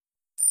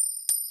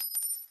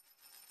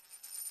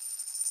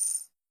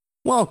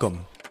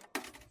Welcome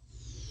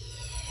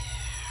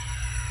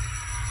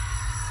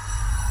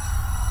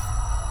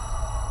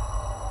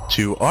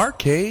to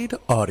Arcade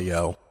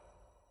Audio.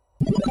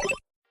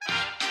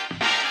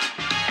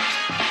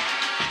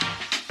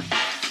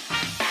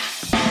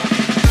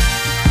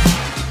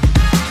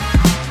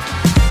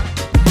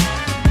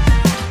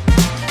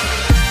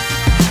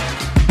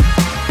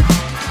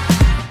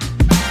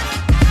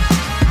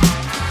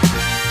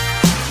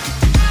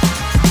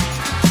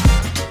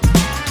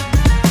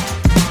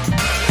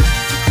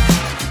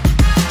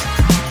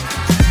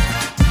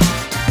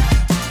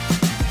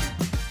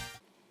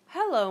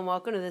 Hello and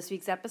welcome to this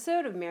week's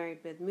episode of Married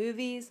with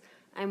Movies.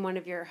 I'm one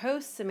of your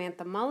hosts,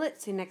 Samantha Mullet.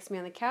 Sitting next to me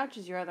on the couch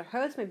is your other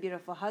host, my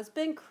beautiful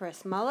husband,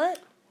 Chris Mullet.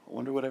 I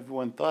wonder what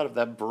everyone thought of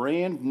that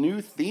brand new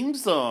theme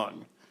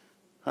song.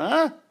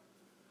 Huh?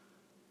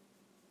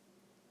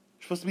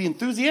 You're supposed to be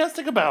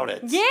enthusiastic about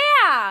it.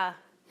 Yeah!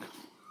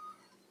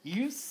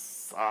 You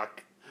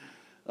suck.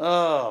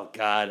 Oh,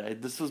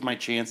 God. This was my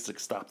chance to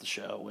stop the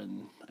show,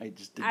 and I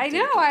just didn't I take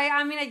know. it.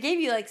 I gave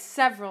you like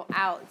several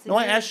outs. No,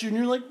 I asked you, and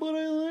you're like, but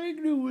I like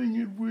doing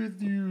it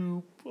with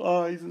you,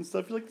 eyes and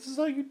stuff. You're like, this is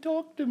how you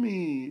talk to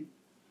me.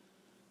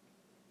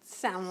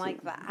 Sound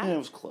like that. Yeah, it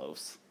was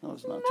close. That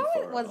was not No, too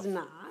far it was off.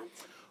 not.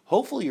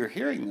 Hopefully you're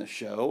hearing this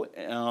show,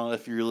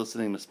 if you're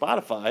listening to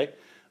Spotify.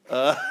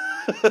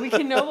 We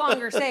can no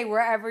longer say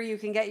wherever you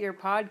can get your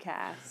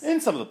podcasts.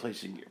 In some of the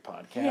places you can get your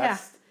podcast. Yeah.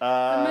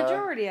 The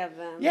majority of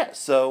them. Yeah,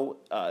 so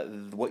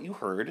what you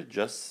heard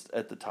just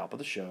at the top of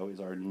the show is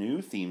our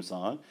new theme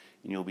song,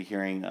 and you'll be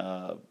hearing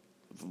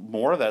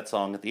more of that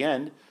song at the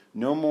end.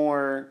 No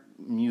more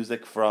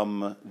music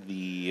from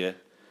the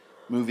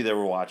movie that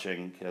we're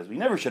watching, because we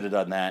never should have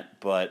done that,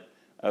 but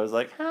I was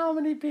like, how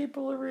many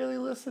people are really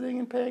listening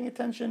and paying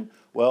attention?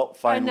 Well,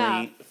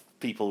 finally, Enough.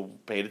 people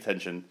paid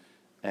attention,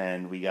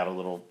 and we got a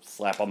little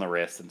slap on the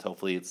wrist, and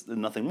hopefully it's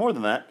nothing more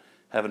than that.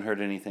 Haven't heard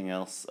anything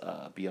else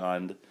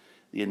beyond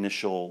the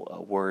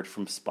initial word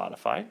from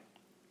Spotify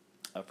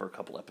for a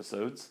couple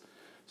episodes.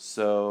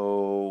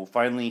 So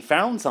finally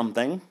found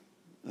something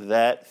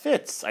that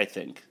fits, I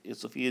think.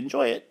 So if you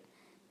enjoy it,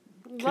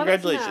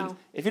 congratulations. know.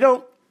 If you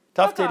don't,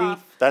 tough Fuck titty.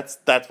 off.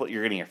 That's what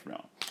you're going to hear from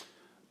now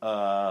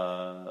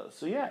on.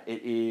 So yeah,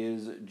 it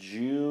is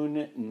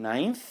June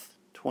 9th,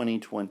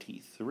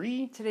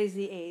 2023. Today's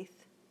the 8th.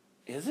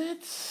 Is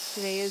it?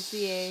 Today is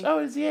the 8th. Oh,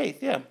 it's the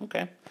 8th, yeah,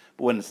 okay.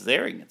 But when this is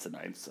airing, it's the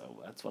 9th, so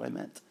that's what I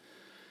meant.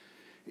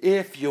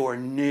 If you're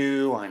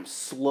new, I'm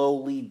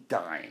slowly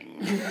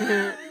dying.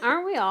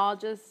 Aren't we all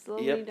just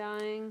slowly Yep.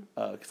 dying?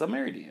 Because I'm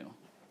married to you.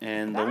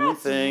 And the That's only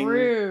thing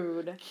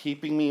rude.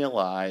 keeping me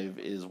alive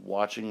is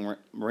watching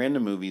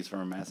random movies from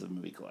a massive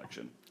movie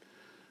collection.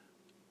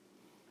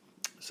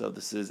 So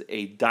this is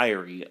a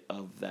diary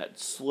of that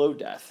slow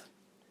death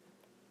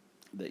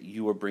that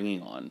you are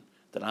bringing on,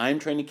 that I'm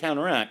trying to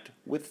counteract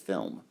with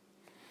film.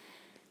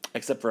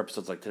 Except for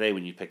episodes like today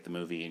when you pick the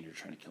movie and you're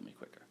trying to kill me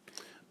quicker.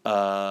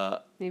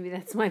 Maybe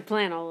that's my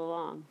plan all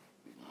along.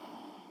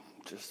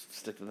 Just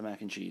stick to the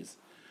mac and cheese.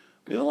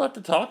 We have a lot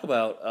to talk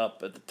about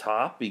up at the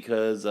top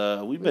because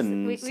we've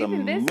been we've some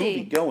been busy.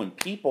 movie-going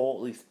people.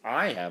 At least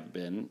I have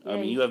been. I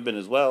Yeah, mean, you have been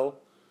as well.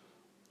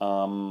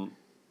 Kind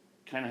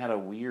of had a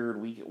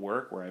weird week at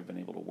work where I've been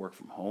able to work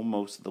from home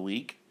most of the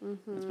week.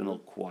 Mm-hmm. It's been a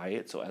little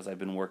quiet, so as I've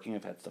been working,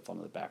 I've had stuff on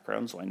in the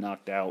background. So I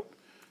knocked out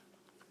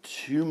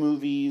 2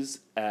 movies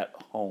at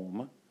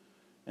home,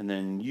 and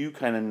then you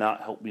kind of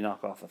helped me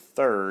knock off a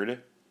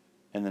third.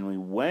 And then we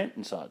went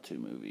and saw 2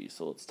 movies.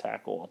 So I'll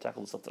tackle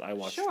the stuff that I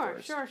watched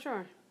first.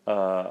 Sure.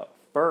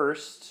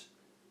 First,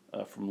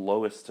 from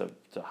lowest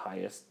to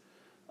highest,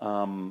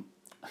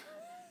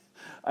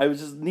 I was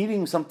just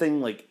needing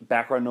something like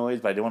background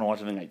noise, but I didn't want to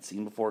watch anything I'd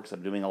seen before because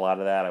I'm doing a lot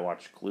of that. I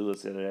watched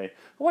Clueless the other day.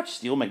 I watched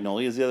Steel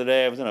Magnolias the other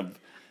day. I was going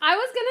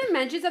to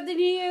mention something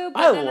to you,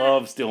 but I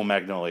love Steel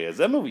Magnolias.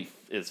 That movie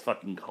is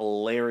fucking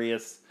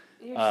hilarious.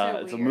 You're so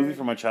it's a weird. movie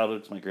from my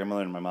childhood. My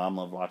grandmother and my mom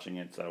loved watching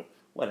it, so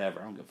whatever.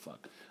 I don't give a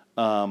fuck.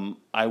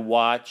 I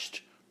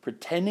watched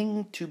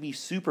Pretending to be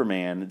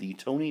Superman, the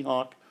Tony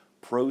Hawk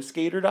Pro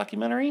Skater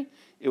documentary.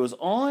 It was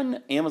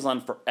on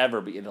Amazon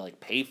forever, but you had to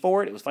pay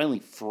for it. It was finally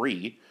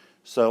free,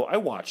 so I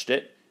watched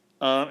it.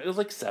 It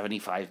was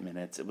 75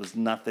 minutes. It was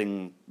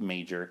nothing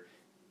major,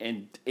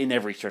 and in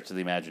every stretch of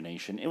the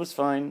imagination, it was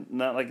fine.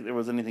 Not like there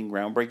was anything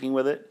groundbreaking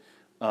with it.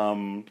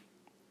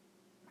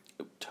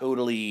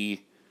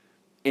 Totally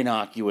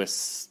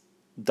innocuous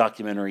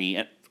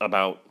documentary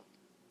about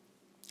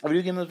a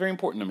video game that was very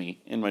important to me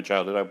in my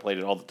childhood. I played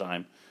it all the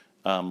time.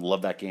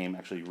 Loved that game.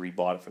 Actually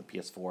rebought it for the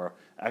PS4.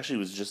 Actually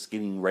was just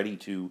getting ready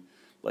to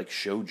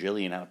show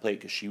Jillian how to play it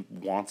because she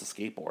wants a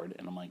skateboard.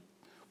 And I'm like,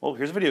 well,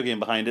 here's a video game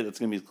behind it that's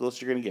going to be as close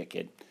as you're going to get,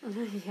 kid.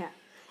 Yeah.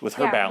 With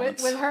her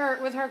balance. With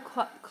her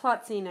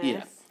klutziness.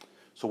 Yeah.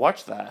 So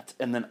watch that.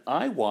 And then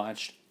I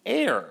watched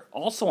Air,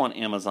 also on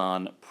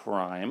Amazon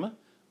Prime.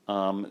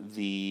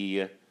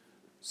 The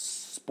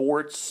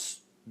sports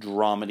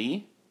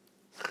dramedy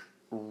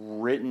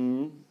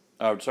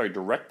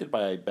directed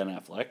by Ben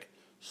Affleck,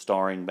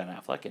 starring Ben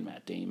Affleck and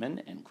Matt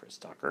Damon and Chris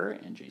Tucker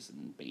and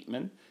Jason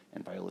Bateman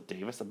and Viola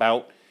Davis,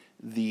 about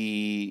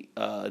the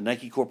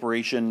Nike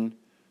Corporation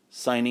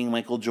signing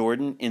Michael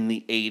Jordan in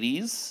the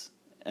 80s.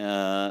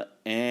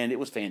 And it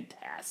was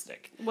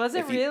fantastic. Was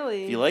it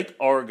really? If you like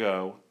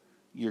Argo,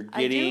 you're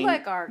getting... I do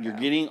like Argo. You're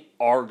getting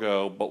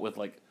Argo, but with,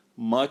 like,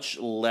 much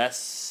less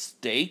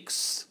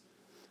stakes.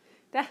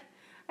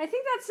 I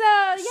think that's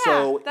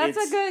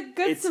that's a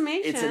good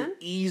summation. It's an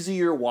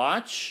easier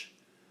watch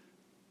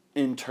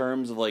in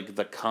terms of like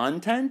the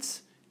content.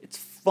 It's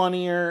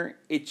funnier.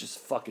 It just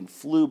fucking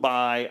flew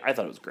by. I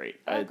thought it was great.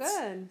 Oh,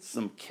 good.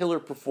 Some killer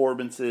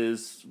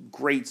performances,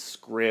 great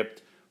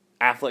script.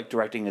 Affleck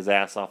directing his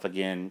ass off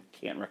again.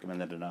 Can't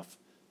recommend it enough.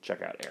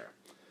 Check out Air.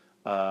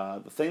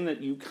 The thing that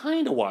you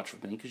kind of watched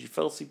with me, because you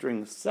fell asleep during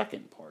the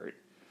second part,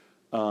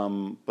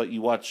 but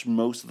you watched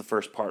most of the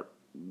first part,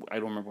 I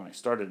don't remember when I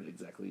started it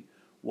exactly,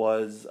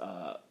 was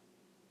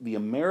the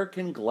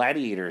American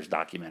Gladiators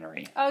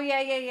documentary. Oh,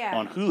 yeah.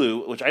 On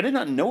Hulu, which I did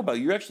not know about.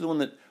 You're actually the one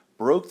that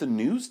broke the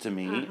news to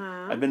me.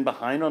 I've been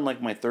behind on like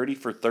my 30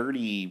 for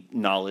 30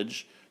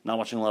 knowledge, not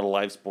watching a lot of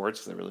live sports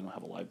because I really don't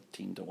have a live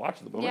team to watch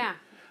at the moment. Yeah.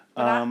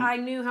 But I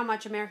knew how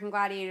much American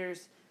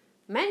Gladiators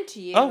meant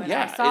to you. Oh, and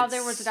yeah. I saw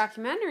there was a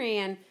documentary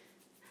and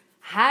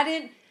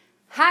hadn't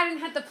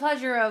had the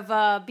pleasure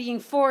of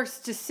being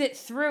forced to sit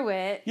through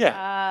it.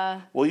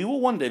 Yeah. Well, you will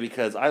one day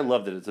because I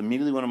loved it. It's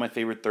immediately one of my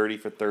favorite 30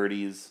 for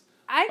 30s.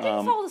 I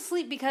didn't fall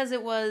asleep because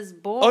it was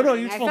boring. Oh, no,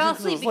 you I fell fell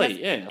asleep asleep because it was because late.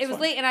 Yeah, it was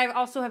late, and I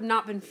also have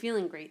not been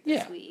feeling great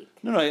this week.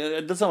 No,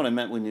 that's not what I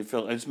meant when you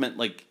feel. I just meant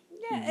like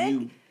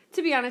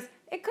to be honest,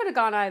 it could have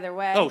gone either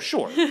way. Oh,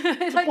 sure.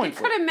 It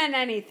could have meant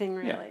anything,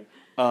 really.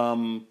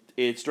 Yeah.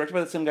 It's directed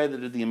by the same guy that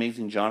did the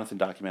Amazing Jonathan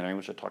documentary,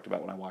 which I talked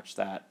about when I watched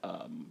that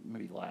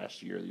maybe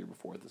last year or the year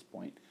before at this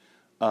point.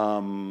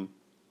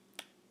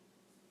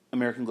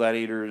 American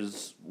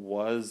Gladiators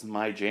was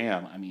my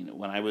jam. I mean,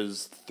 when I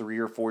was 3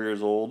 or 4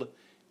 years old,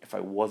 if I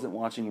wasn't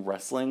watching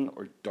wrestling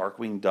or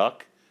Darkwing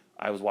Duck,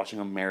 I was watching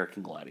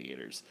American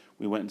Gladiators.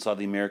 We went and saw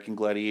the American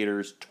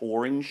Gladiators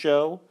touring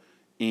show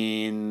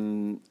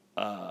in,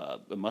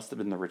 it must have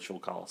been the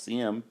Richfield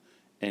Coliseum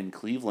in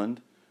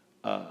Cleveland.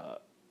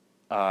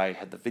 I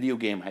had the video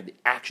game, I had the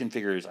action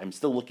figures. I'm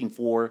still looking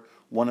for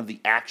one of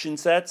the action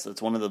sets.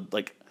 That's one of the,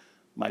 like,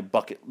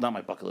 not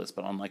my bucket list,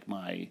 but on, like,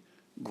 my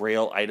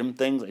Grail item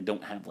things. I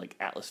don't have, like,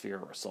 Atmosphere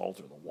or Assault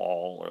or The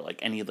Wall or, like,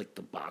 any of, like,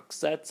 the box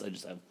sets. I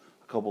just have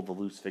a couple of the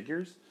loose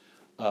figures.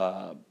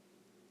 So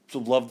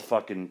loved the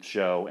fucking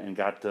show and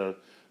got to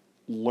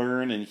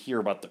learn and hear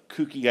about the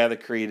kooky guy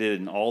that created it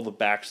and all the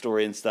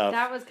backstory and stuff.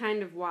 That was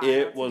kind of wild.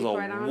 It was a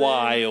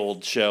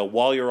wild show.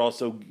 While you're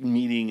also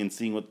meeting and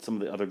seeing what some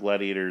of the other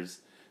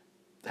gladiators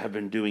have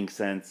been doing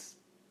since.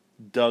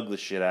 Dug the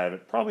shit out of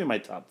it. Probably my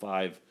top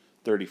 5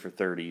 30 for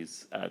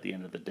 30s at the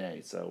end of the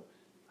day. So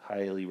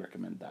highly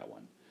recommend that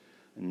one.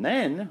 And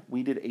then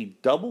we did a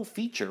double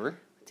feature.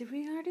 Did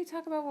we already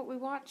talk about what we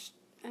watched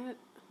at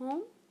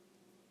home?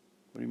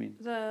 What do you mean?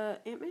 The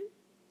Ant-Man?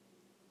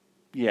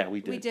 Yeah,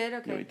 we did. We did?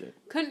 Okay. Yeah, we did.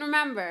 Couldn't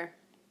remember.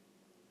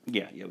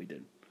 Yeah, we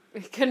did.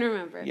 Couldn't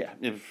remember. Yeah,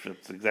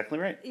 that's exactly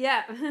right.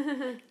 Yeah.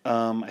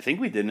 I think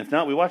we did. And if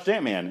not, we watched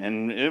Ant-Man,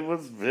 and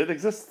it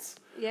exists.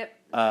 Yep.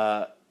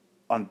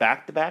 On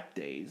back-to-back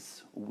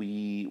days,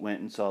 we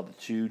went and saw the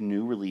 2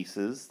 new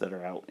releases that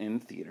are out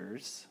in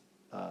theaters.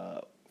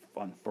 On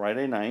last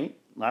Friday night,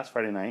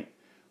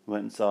 we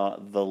went and saw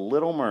The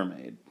Little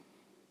Mermaid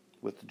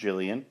with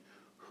Jillian,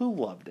 who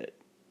loved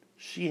it.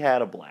 She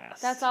had a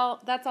blast. That's all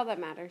that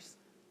matters.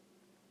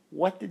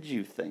 What did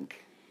you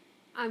think?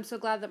 I'm so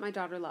glad that my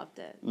daughter loved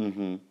it.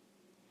 Mm-hmm.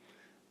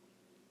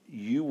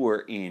 You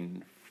were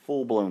in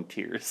full-blown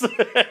tears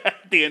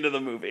at the end of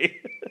the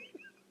movie.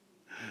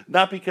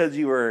 Not because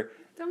you were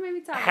Don't make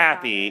me talk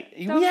happy. About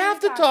it. We have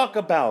to talk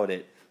about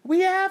it. We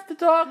have to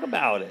talk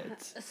about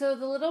it. So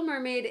The Little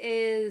Mermaid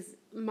is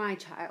my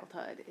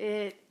childhood.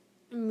 It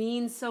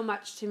means so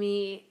much to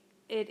me.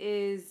 It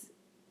is...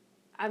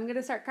 I'm going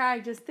to start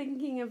crying just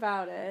thinking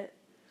about it.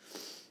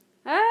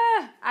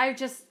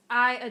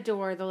 I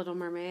adore The Little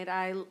Mermaid.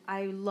 I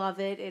love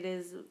it. It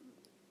is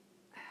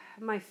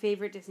my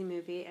favorite Disney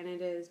movie, and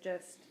it is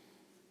just...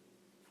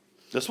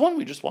 This one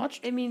we just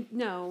watched?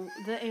 No,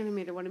 the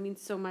animated one. It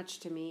means so much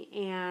to me.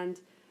 And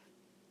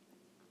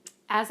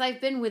as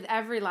I've been with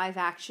every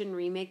live-action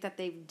remake that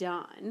they've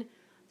done,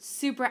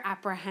 super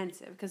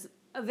apprehensive. Because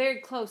a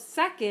very close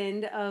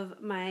second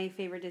of my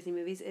favorite Disney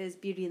movies is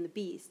Beauty and the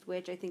Beast,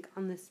 which I think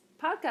on this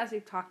podcast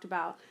we've talked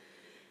about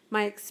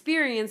my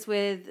experience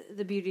with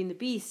the Beauty and the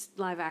Beast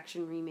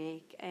live-action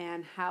remake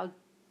and how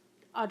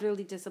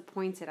utterly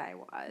disappointed I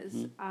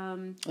was. I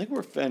think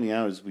we're finding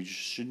out is we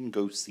shouldn't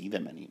go see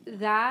them anymore.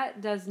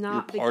 That does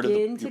not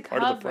begin to cover.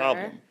 Part of the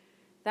problem.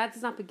 That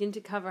does not begin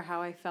to cover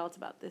how I felt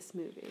about this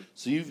movie.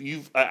 So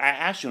I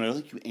asked you, and I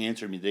don't think you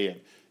answered me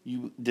today.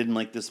 You didn't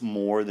like this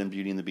more than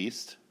Beauty and the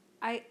Beast?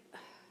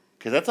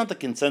 Because that's not the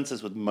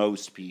consensus with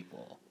most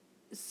people.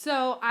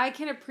 So I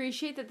can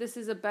appreciate that this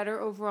is a better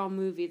overall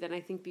movie than I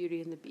think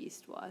Beauty and the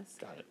Beast was.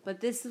 Got it.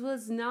 But this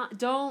was not.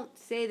 Don't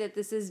say that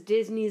this is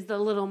Disney's The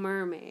Little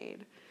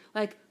Mermaid.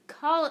 Like,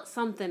 call it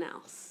something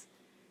else.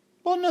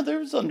 Well, no, there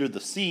was Under the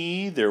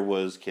Sea. There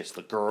was Kiss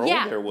the Girl.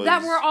 Yeah, there was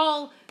that were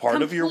all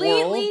Part of Your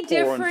World. Poor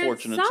different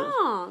Unfortunate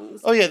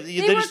songs. Oh yeah,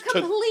 they were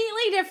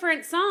completely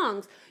different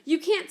songs. You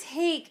can't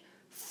take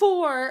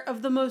 4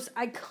 of the most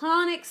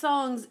iconic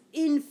songs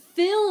in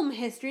film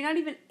history, not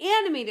even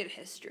animated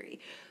history,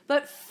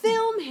 but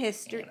film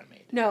history.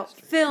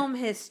 Film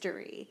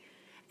history.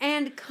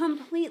 And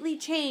completely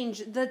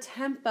change the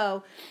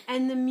tempo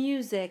and the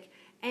music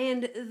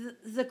and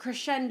the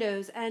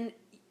crescendos and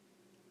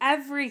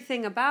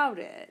everything about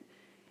it.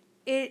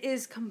 It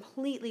is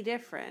completely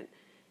different.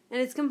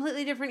 And it's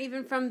completely different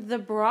even from the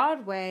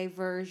Broadway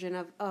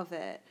version of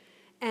it.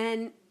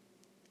 And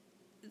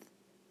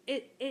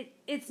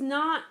it's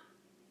not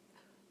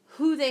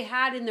who they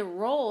had in the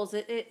roles.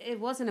 It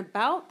wasn't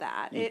about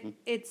that. Mm-hmm.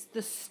 It's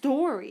the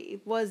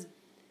story was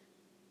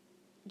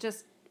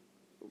just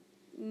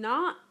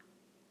not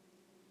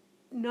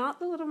The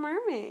Little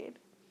Mermaid.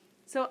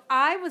 So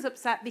I was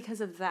upset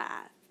because of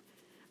that.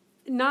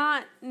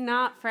 Not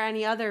for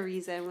any other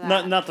reason.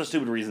 Not the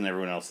stupid reason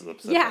everyone else is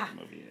upset about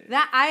the movie.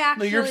 That I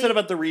actually. No, you're upset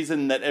about the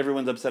reason that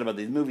everyone's upset about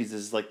these movies.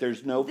 Is like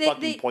there's no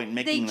fucking point in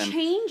making them. They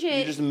change it.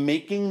 You're just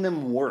making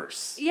them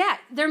worse. Yeah,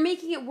 they're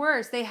making it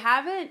worse. They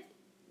have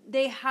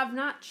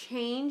not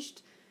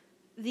changed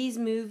these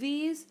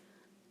movies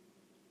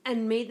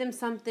and made them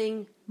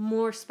something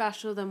more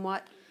special than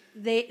what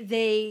the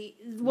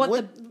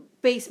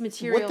base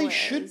material is. What they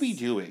should be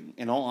doing,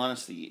 in all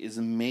honesty, is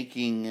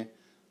making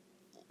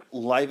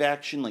live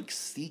action like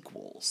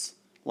sequels.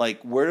 Like,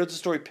 where does the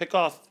story pick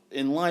off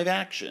in live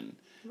action?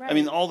 Right. I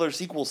mean, all their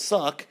sequels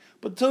suck,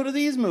 but so do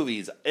these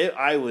movies.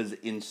 I was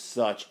in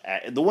such...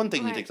 The one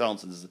thing he takes on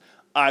is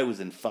I was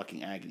in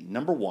fucking agony.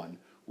 Number one,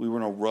 we were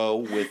in a row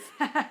with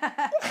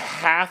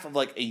half of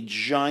like a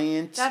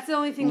giant That's the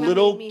only thing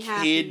little that made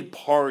me kid happy.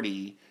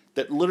 party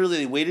that literally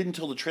they waited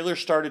until the trailer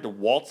started to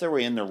waltz their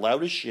way in. They're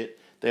loud as shit.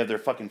 They have their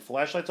fucking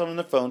flashlights on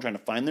their phone trying to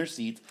find their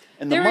seats.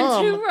 And They're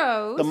in 2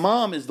 rows. The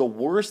mom is the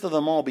worst of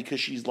them all because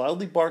she's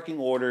loudly barking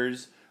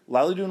orders,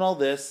 loudly doing all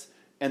this,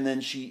 and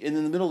then in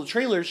the middle of the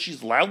trailer,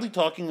 she's loudly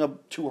talking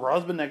to her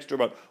husband next to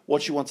her about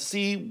what she wants to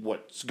see,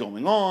 what's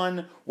going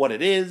on, what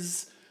it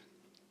is.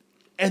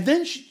 And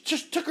then she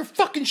just took her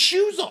fucking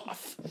shoes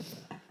off.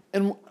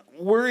 And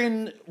we're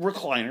in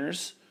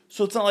recliners,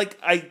 so it's not like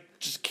I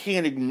just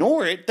can't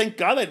ignore it. Thank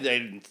God I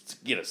didn't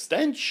get a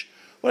stench.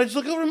 But I just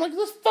look over and I'm like,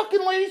 this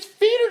fucking lady's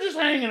feet are just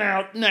hanging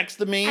out next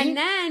to me. And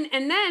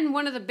then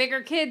one of the bigger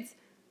kids,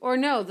 or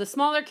no, the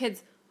smaller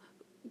kids,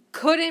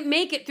 couldn't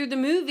make it through the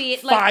movie.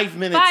 5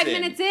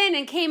 minutes in.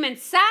 And came and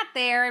sat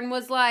there and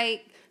was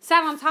like,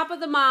 sat on top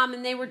of the mom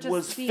and they were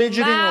just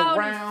fidgeting loud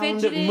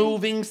around,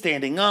 moving,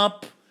 standing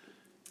up.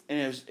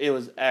 And it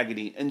was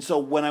agony. And so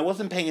when I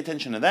wasn't paying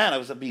attention to that, I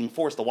was being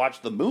forced to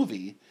watch the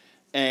movie.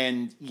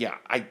 And yeah,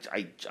 I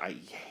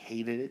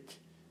hated it.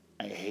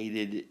 I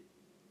hated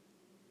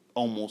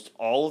almost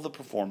all of the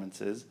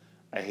performances.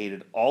 I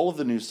hated all of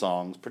the new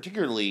songs.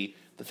 Particularly,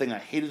 the thing I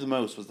hated the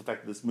most was the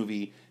fact that this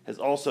movie has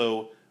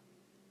also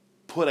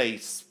put a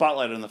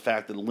spotlight on the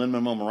fact that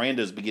Lin-Manuel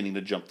Miranda is beginning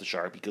to jump the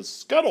shark because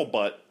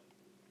Scuttlebutt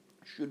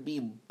should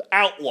be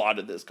outlawed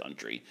in this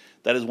country.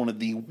 That is one of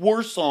the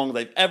worst songs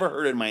I've ever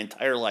heard in my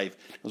entire life.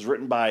 It was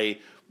written by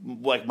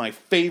like my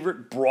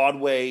favorite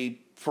Broadway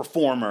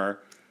performer.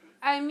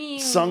 I mean,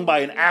 sung by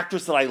an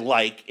actress that I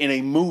like in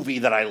a movie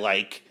that I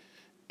like.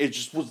 It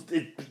just was.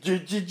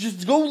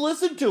 Just go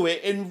listen to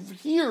it and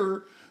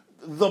hear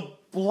the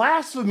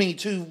blasphemy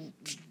to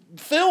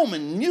film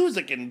and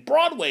music and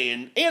Broadway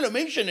and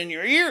animation in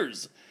your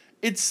ears.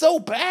 It's so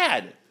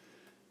bad.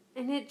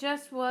 And it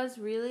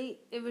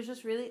was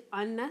just really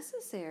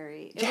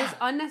unnecessary. It was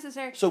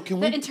unnecessary. So can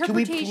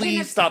we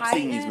please stop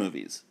seeing these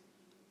movies?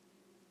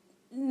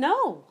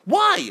 No.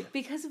 Why?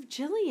 Because of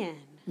Jillian.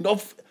 No,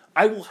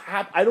 I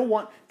don't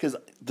want, because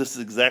this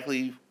is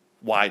exactly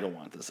why I don't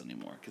want this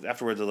anymore. Because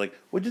afterwards I was like,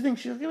 what'd you think?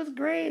 She was like, it was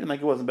great. I'm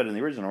like, it wasn't better than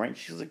the original, right?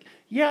 She was like,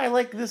 yeah, I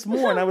like this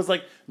more. And I was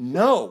like,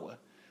 no.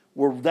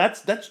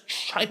 That's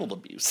child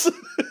abuse.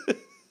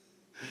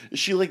 Is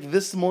she like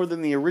this more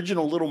than the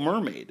original Little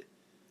Mermaid?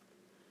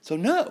 So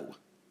no,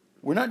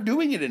 we're not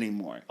doing it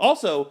anymore.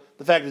 Also,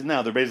 the fact is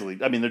now they're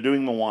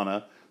doing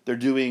Moana. They're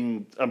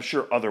doing, I'm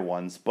sure, other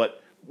ones.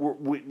 But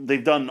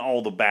they've done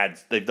all the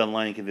bads. They've done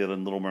Lion King, they've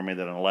done Little Mermaid,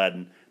 they've done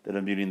Aladdin, they've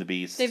done Beauty and the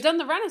Beast. They've done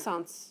the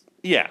Renaissance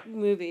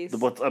movies.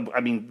 I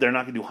mean, they're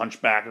not going to do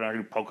Hunchback. They're not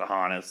going to do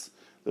Pocahontas.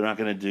 They're not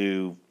going to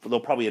do... They'll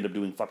probably end up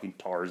doing fucking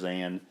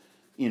Tarzan.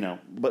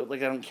 But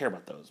like I don't care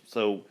about those.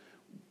 So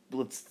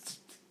let's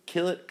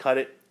kill it, cut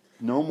it.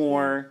 No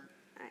more.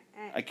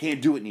 I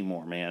can't do it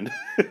anymore, man.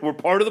 We're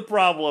part of the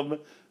problem.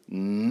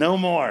 No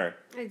more.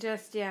 It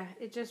just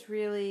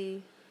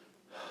really...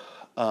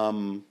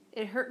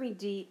 it hurt me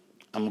deep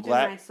in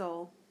my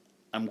soul.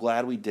 I'm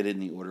glad we did it in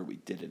the order we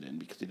did it in,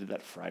 because we did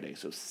that Friday.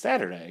 So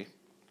Saturday,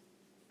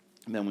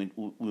 and then we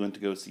went to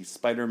go see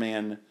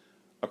Spider-Man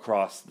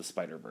Across the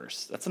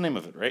Spider-Verse. That's the name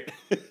of it, right?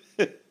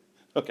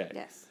 Okay.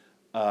 Yes.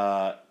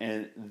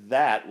 And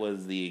that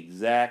was the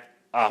exact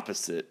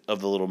opposite of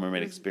the Little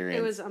Mermaid experience.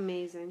 It was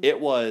amazing. It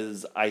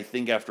was, I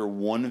think, after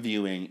one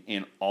viewing,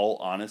 in all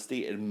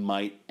honesty, it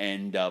might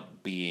end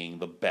up being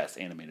the best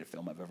animated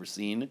film I've ever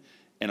seen.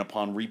 And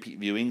upon repeat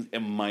viewings, it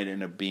might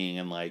end up being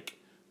in, like,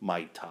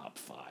 my top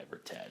 5 or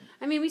 10.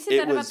 I mean, we said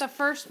that about the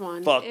first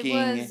one.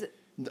 Fucking...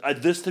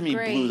 this to me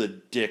great. blew the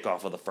dick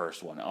off of the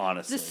first one,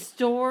 honestly. The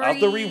story... I'll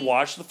have to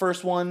rewatch the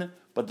first one,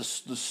 but the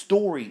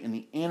story and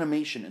the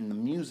animation and the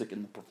music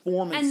and the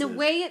performances... And the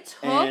way it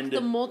took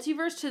the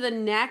multiverse to the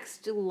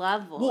next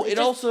level. Well, it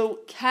also...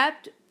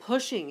 kept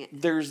pushing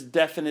it. There's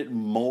definite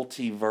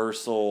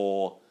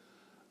multiversal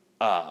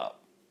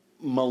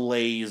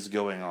malaise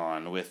going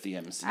on with the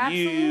MCU.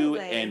 Absolutely.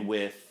 And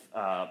with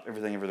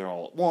Everything Everywhere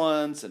All at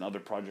Once and other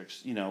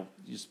projects,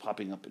 just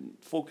popping up and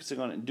focusing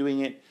on it and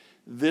doing it.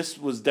 This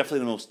was definitely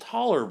the most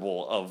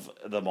tolerable of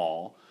them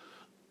all.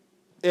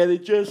 And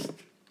it just...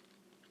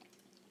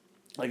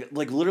 Like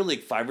literally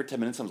 5 or 10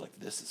 minutes, I was like,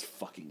 this is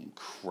fucking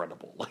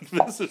incredible. Like,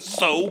 this is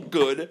so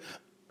good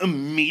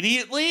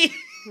immediately.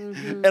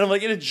 Mm-hmm. And I'm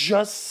like, and it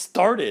just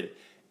started.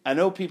 I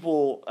know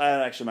people...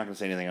 Actually, I'm not going to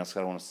say anything else because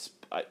I don't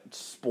want to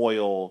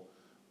spoil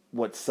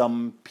what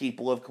some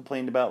people have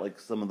complained about, like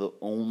some of the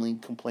only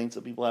complaints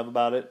that people have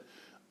about it.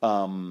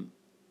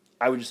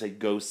 I would just say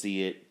go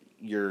see it.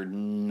 You're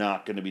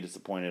not going to be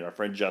disappointed. Our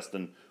friend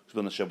Justin, who's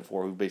been on the show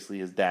before,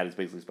 his dad is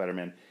basically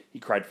Spider-Man, he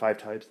cried 5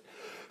 times.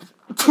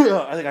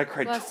 I think I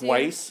cried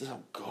twice. Oh,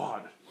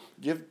 God.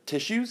 Do you have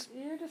tissues?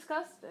 You're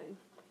disgusting.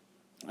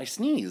 I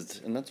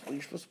sneezed, and that's what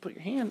you're supposed to put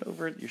your hand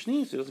over your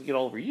sneeze so it doesn't get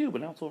all over you, but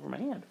now it's over my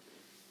hand.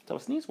 That's how a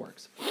sneeze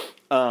works.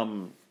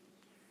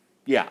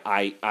 Yeah,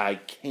 I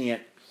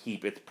can't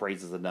heap its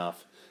praises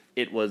enough.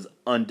 It was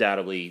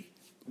undoubtedly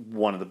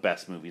one of the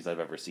best movies I've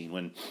ever seen.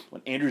 When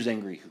Andrew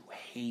Zangri, who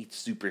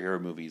hates superhero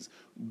movies,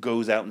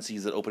 goes out and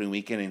sees it opening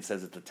weekend and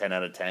says it's a 10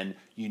 out of 10,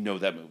 you know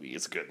that movie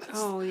is good.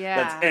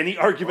 That's any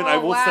argument I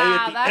will say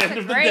at the end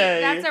of the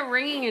day. That's a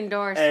ringing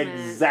endorsement.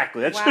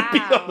 Exactly. That should be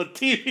on the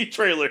TV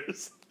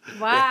trailers.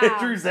 Wow.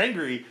 Andrew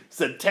Zangri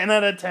said 10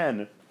 out of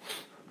 10.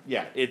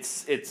 Yeah,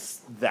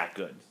 it's that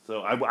good.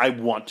 So I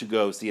want to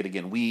go see it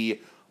again.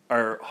 We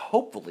are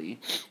hopefully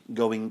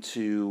going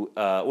to...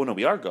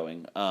 we are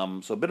going.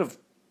 So a bit of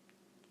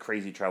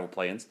crazy travel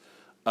plans.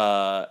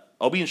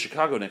 I'll be in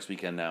Chicago next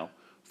weekend now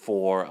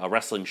for a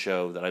wrestling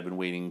show that I've been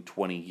waiting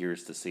 20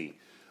 years to see.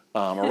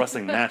 A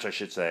wrestling match, I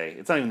should say.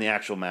 It's not even the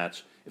actual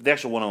match. If the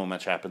actual one-on-one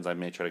match happens, I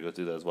may try to go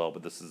through that as well,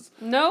 but this is...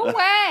 No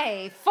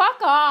way!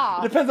 Fuck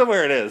off! It depends on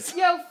where it is.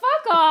 Yo,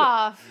 fuck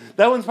off!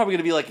 That one's probably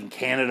going to be like in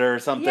Canada or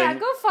something. Yeah,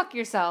 go fuck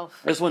yourself.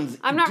 This one's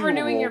I'm not doable.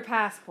 renewing your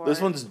passport.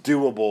 This one's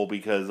doable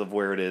because of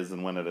where it is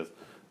and when it is.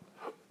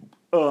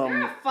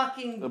 You're a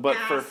fucking But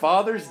ass. for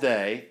Father's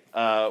Day,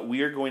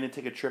 we are going to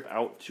take a trip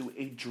out to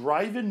a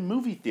drive-in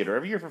movie theater.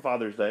 Every year for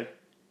Father's Day,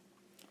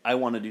 I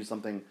want to do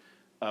something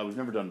we've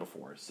never done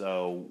before.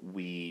 So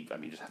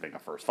just having a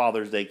first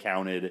Father's Day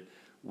counted.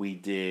 We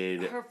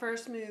did her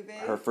first movie.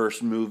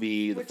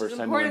 The first is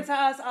time important to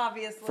us,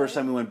 obviously. First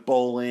time we went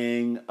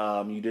bowling.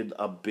 You did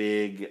a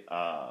big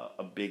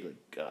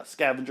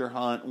scavenger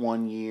hunt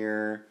one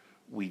year.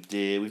 We've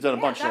done a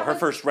bunch of her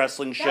first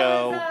wrestling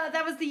show.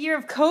 That was the year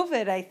of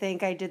COVID, I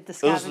think. I did the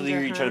scavenger hunt. This was the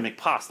year you tried to make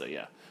pasta,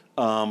 yeah.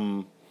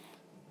 I'm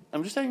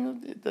just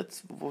saying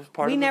that's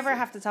part of We never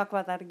have to talk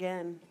about that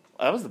again.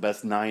 That was the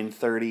best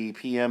 9:30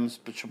 p.m.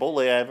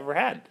 Chipotle I've ever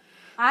had.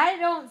 I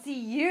don't see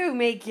you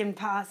making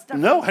pasta.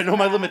 No, I know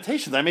my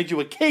limitations. I made you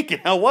a cake,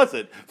 and how was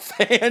it?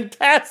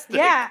 Fantastic.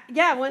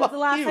 Yeah. When's the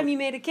last time you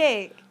made a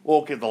cake? Well,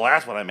 okay, the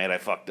last one I made, I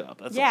fucked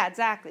up.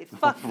 Exactly.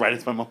 Fuck. Right,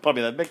 it's my mom bought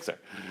me that mixer.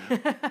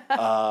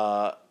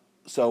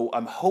 So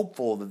I'm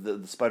hopeful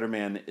that the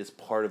Spider-Man is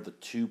part of the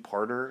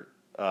 2-parter,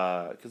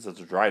 because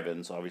it's a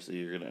drive-in, so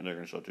obviously they're going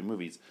to show 2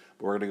 movies,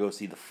 but we're going to go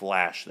see The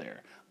Flash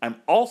there.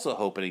 I'm also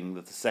hoping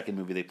that the second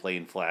movie they play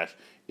in Flash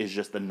is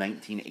just the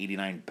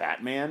 1989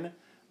 Batman.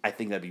 I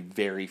think that'd be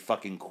very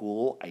fucking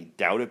cool. I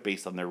doubt it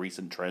based on their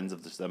recent trends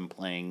of just them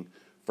playing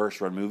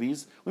first-run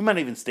movies. We might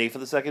even stay for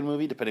the second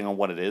movie, depending on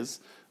what it is.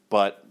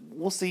 But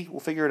we'll see. We'll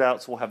figure it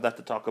out. So we'll have that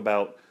to talk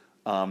about.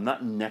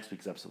 Not next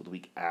week's episode, but the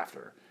week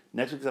after.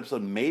 Next week's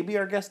episode may be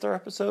our guest star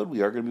episode.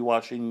 We are going to be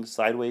watching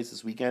Sideways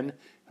this weekend.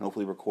 And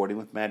hopefully recording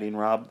with Maddie and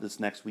Rob this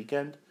next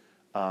weekend.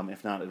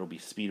 If not, it'll be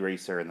Speed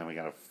Racer. And then we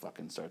got to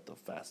fucking start the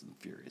Fast and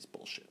Furious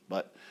bullshit.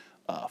 But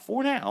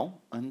for now,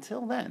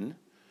 until then...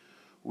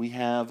 we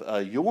have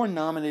your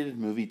nominated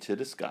movie to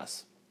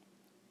discuss.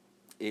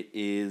 It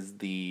is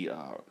the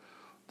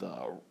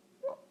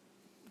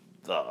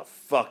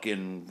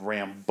fucking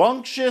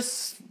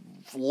rambunctious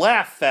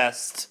laugh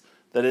fest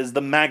that is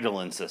the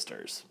Magdalene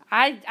sisters.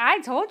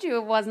 I told you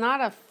it was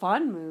not a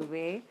fun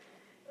movie.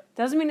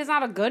 Doesn't mean it's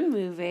not a good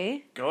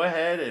movie. Go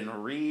ahead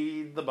and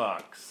read the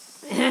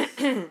box.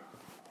 Hold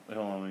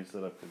on, let me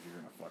sit up because you're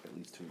going to fuck at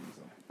least 2 of these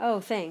up. Oh,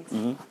 thanks.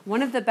 Mm-hmm.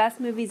 One of the best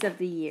movies of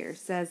the year,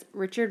 says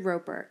Richard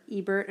Roper,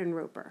 Ebert and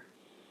Roper.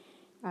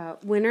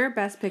 Winner,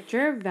 Best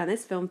Picture,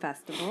 Venice Film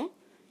Festival.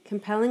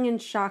 Compelling and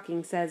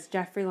shocking, says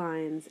Jeffrey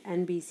Lyons,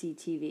 NBC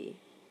TV.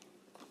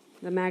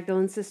 The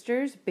Magdalene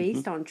sisters,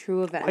 based on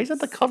true events. Why is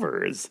that the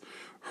cover? Is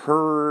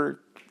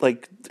her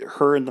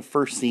in the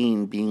first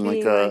scene being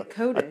like a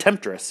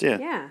temptress? Yeah.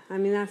 Yeah, I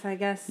mean that's I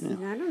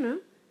don't know.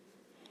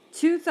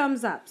 2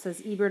 thumbs up,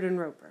 says Ebert and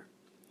Roper.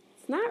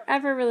 It's not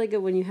ever really good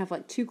when you have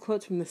like 2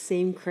 quotes from the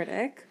same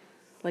critic,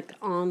 like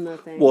on the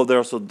thing. Well,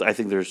 I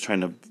think they're just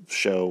trying to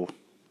show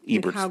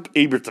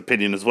Ebert's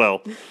opinion as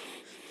well.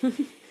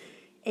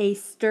 A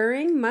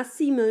stirring,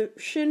 must-see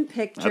motion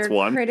picture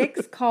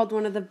critics called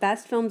one of the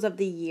best films of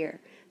the year.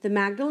 The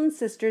Magdalene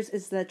Sisters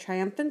is the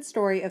triumphant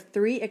story of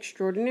 3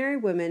 extraordinary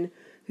women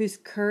whose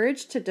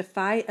courage to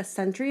defy a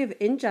century of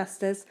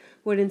injustice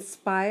would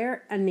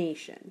inspire a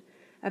nation.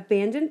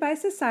 Abandoned by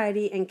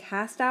society and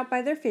cast out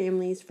by their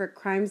families for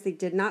crimes they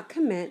did not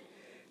commit,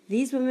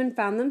 these women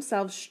found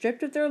themselves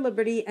stripped of their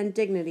liberty and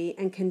dignity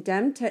and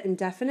condemned to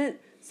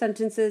indefinite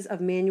sentences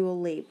of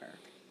manual labor.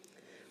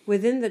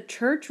 Within the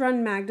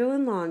church-run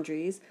Magdalene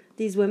laundries,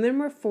 these women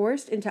were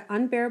forced into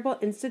unbearable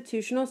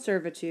institutional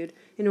servitude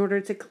in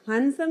order to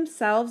cleanse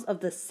themselves of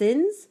the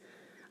sins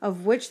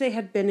of which they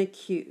had been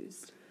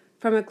accused.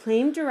 From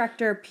acclaimed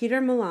director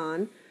Peter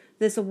Milan,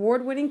 this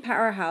award-winning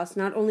powerhouse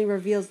not only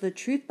reveals the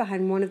truth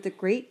behind one of the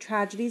great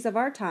tragedies of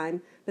our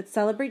time, but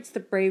celebrates the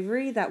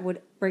bravery that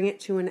would bring it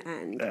to an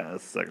end. Yeah,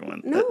 that's the second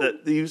one. No.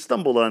 That you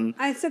stumbled on.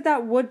 I said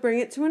that would bring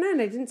it to an end.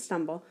 I didn't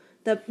stumble.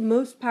 The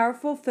most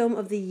powerful film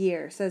of the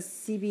year, says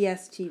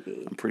CBS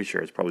TV. I'm pretty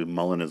sure it's probably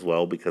Mullen as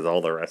well because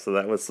all the rest of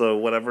that was so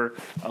whatever.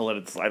 I'll let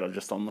it slide on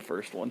just on the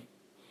first one.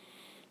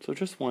 So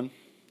just one.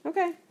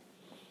 Okay.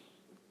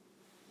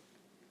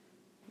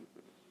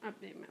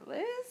 Update my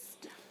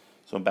list.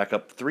 So I'm back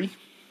up 3?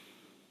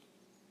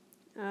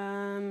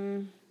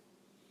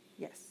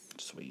 Yes.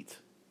 Sweet.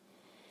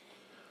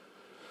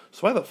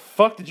 So why the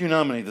fuck did you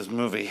nominate this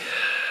movie?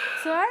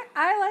 So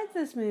I like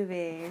this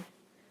movie.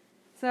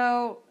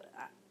 So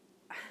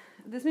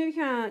this movie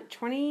came out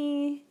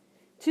in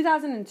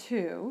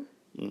 2002.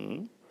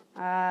 Mm-hmm.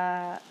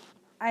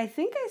 I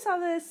think I saw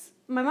this,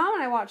 my mom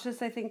and I watched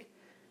this, I think,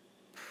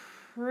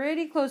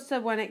 pretty close to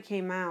when it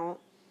came out.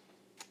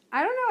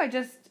 I don't know, I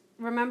just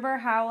remember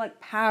how, like,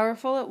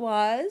 powerful it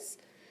was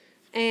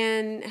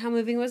and how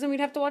moving it was, and we'd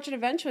have to watch it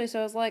eventually, so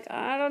I was like,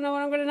 I don't know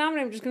what I'm going to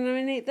nominate, I'm just going to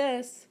nominate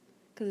this,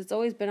 because it's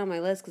always been on my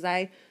list, because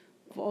I've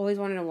always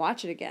wanted to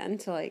watch it again,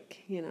 to,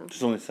 like, you know.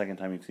 It's only the second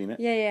time you've seen it?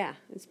 Yeah.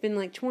 It's been,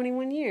 like,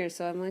 21 years,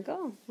 so I'm like,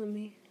 oh, let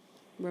me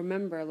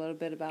remember a little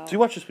bit about... So you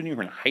watched this when you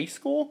were in high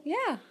school?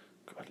 Yeah.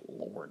 Good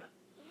Lord.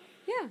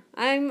 Yeah,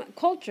 I'm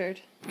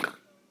cultured.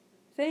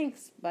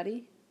 Thanks,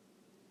 buddy.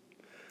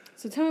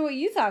 So tell me what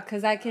you thought,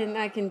 because I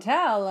can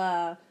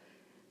tell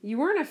you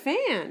weren't a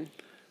fan.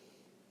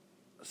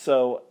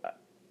 So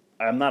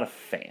I'm not a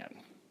fan.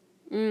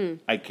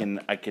 I can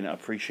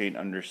appreciate and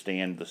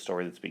understand the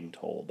story that's being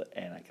told,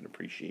 and I can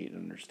appreciate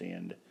and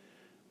understand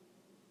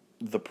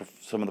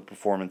some of the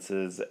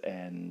performances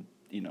and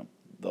the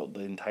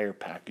entire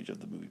package of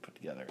the movie put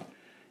together.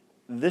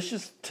 This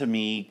just to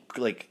me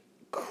like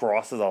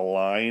crosses a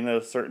line at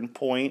a certain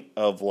point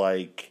of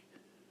like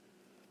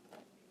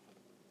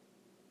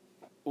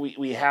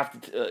we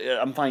have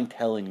to. I'm fine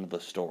telling the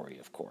story,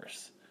 of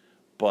course,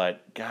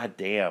 but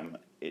goddamn,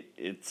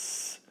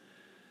 it's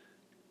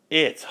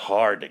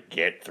hard to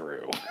get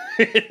through.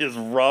 It is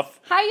rough.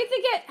 How do you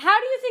think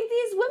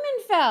these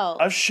women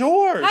felt?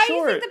 Sure. How do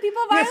you think the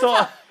people of Ireland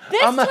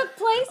felt? Took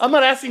place. I'm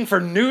not asking for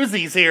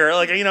newsies here.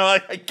 Like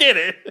I get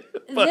it.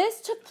 But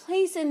this took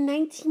place in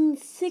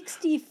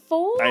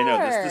 1964. I know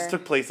this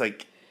took place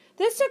like.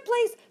 This took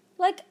place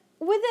like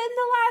within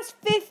the last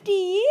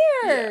 50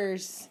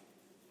 years.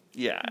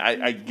 Yeah,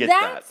 I get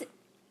that. That's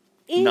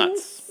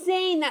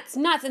insane. That's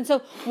nuts. And so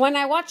when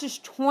I watched this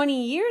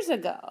 20 years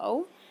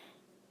ago,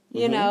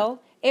 you know,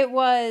 it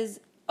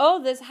was,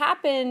 this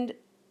happened,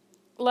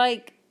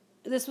 like,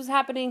 this was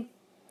happening,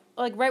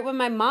 like, right when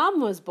my mom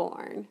was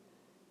born,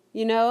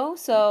 you know?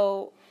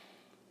 So,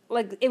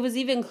 like, it was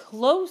even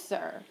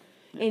closer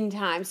in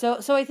time.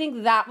 So I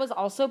think that was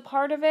also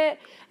part of it.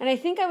 And I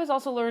think I was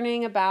also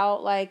learning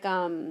about, like,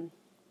 the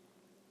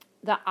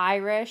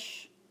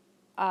Irish,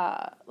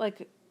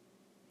 like,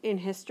 in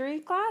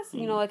history class,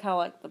 you know, like how,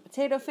 like, the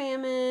potato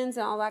famines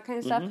and all that kind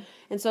of stuff.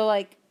 And so,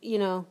 like, you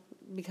know,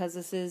 because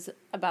this is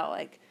about,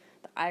 like,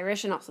 the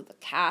Irish and also the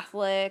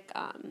Catholic,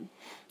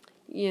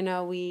 you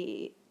know,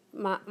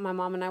 my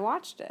mom and I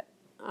watched it.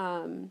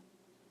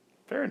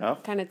 Fair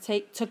enough. Kind of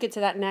took it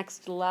to that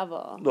next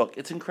level. Look,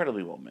 it's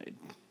incredibly well made,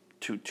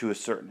 to a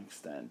certain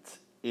extent.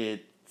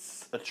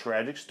 It's a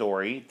tragic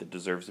story that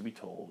deserves to be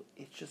told.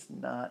 It's just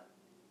not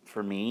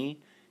for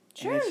me.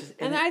 Sure, it doesn't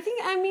have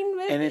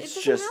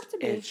to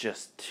be. It's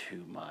just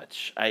too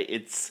much.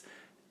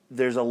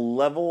 There's a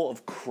level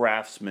of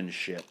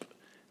craftsmanship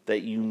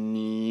that you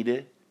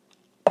need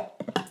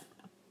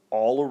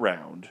all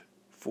around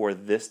for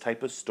this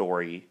type of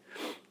story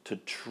to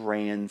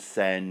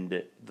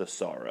transcend the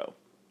sorrow.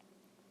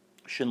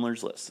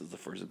 Schindler's List is the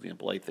first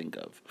example I think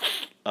of.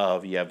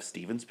 You have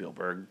Steven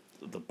Spielberg,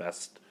 the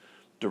best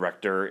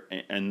director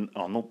and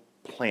on the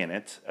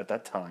planet at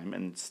that time,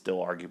 and still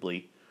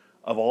arguably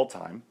of all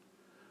time,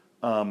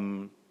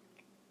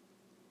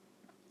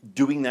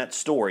 doing that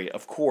story.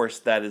 Of course,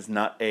 that is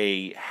not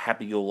a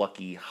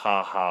happy-go-lucky,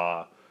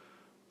 ha-ha,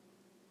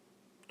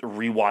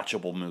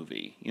 rewatchable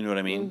movie. You know what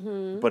I mean?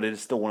 Mm-hmm. But it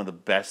is still one of the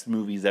best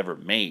movies ever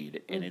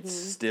made, and it's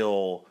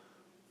still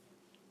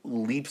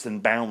leaps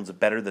and bounds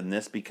better than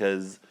this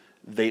because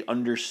they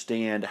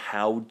understand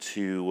how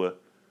to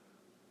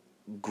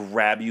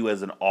grab you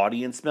as an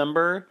audience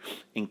member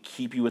and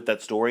keep you with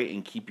that story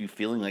and keep you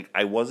feeling like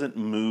I wasn't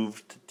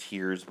moved to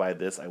tears by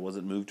this. I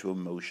wasn't moved to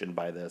emotion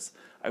by this.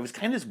 I was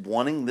kind of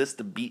wanting this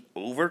to be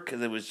over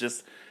because it was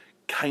just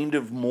kind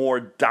of more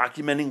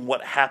documenting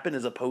what happened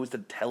as opposed to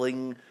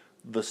telling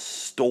the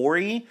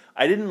story.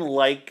 I didn't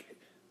like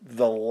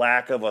the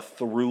lack of a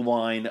through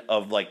line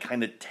of like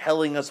kind of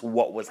telling us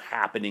what was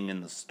happening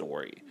in the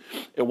story.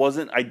 It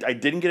wasn't, I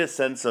didn't get a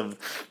sense of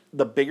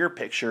the bigger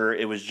picture.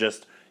 It was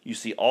just, you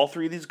see all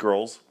three of these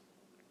girls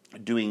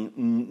doing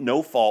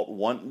no fault.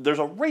 There's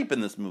a rape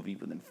in this movie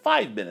within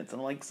 5 minutes. And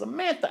I'm like,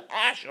 Samantha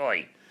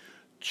Ashley,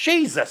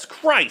 Jesus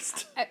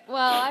Christ.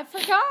 I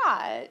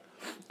forgot.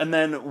 And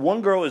then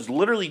one girl is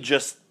literally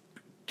just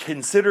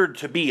considered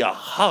to be a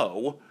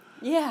hoe.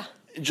 Yeah.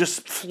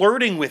 Just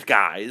flirting with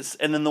guys.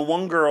 And then the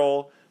one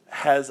girl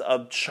has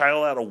a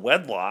child out of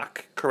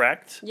wedlock,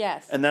 correct?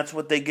 Yes. And that's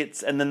what they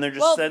get. And then they're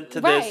just sent to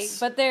right, this.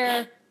 But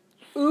they're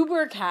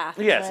uber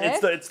Catholic. Yes,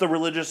 it's the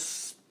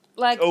religious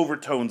like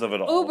overtones of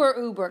it all.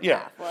 Uber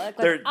Yeah. Catholic.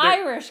 They're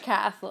Irish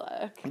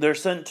Catholic. They're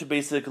sent to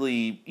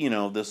basically,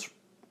 this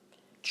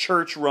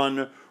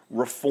church-run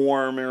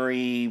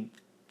reformery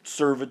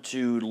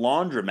servitude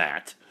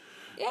laundromat.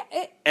 Yeah.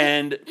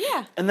 And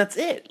that's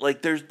it.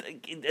 Like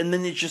and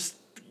then it's just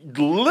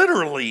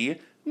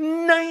literally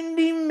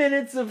 90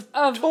 minutes of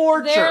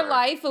torture. Their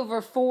life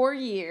over 4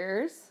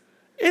 years.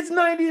 It's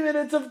 90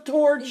 minutes of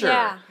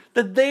torture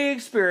that they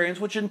experience,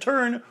 which in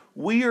turn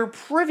we are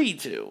privy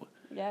to.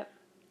 Yep.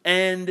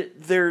 And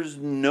there's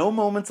no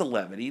moments of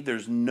levity.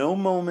 There's no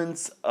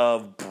moments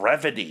of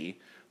brevity.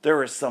 There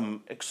are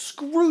some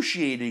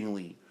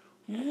excruciatingly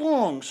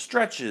long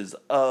stretches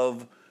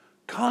of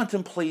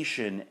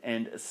contemplation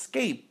and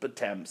escape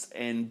attempts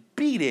and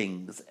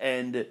beatings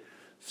and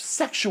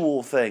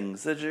sexual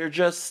things that are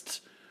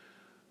just...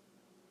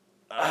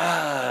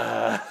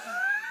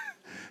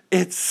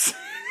 It's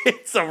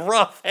a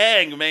rough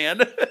hang,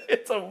 man.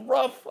 It's a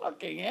rough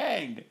fucking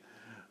hang.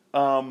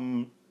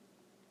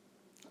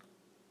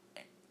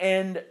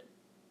 And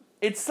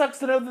it sucks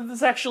to know that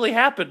this actually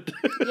happened.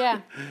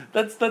 Yeah.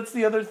 That's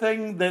the other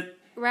thing that...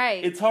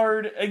 Right. It's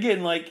hard,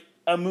 again, like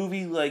a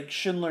movie like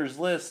Schindler's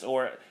List,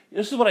 or...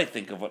 This is what I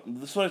think of.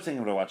 This is what I was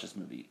thinking when I watched this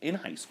movie. In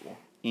high school,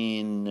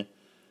 in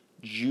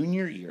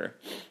junior year,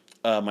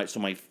 my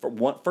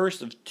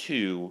first of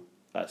two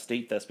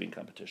state thespian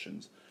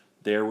competitions,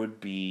 there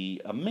would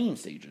be main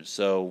stages.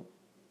 So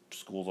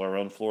schools all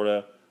around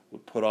Florida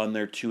would put on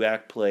their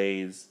 2-act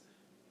plays,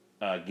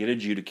 get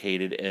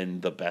adjudicated,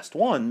 and the best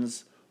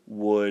ones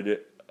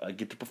would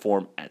get to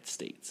perform at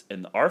states.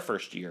 And our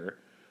first year,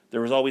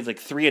 there was always like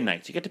 3 a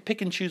night. So you got to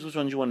pick and choose which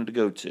ones you wanted to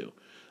go to.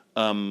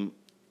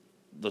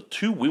 The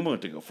two we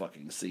went to go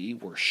fucking see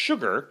were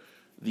Sugar,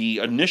 the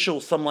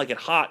initial Some Like It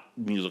Hot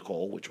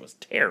musical, which was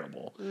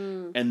terrible.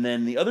 And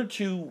then the other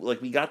two,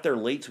 like, we got there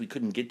late, so we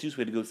couldn't get to, so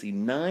we had to go see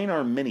 9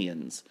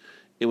 Armenians.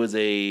 It was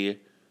a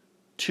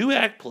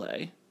 2-act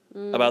play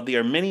about the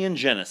Armenian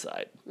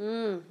genocide.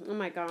 Oh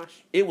my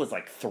gosh. It was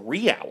like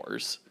 3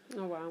 hours.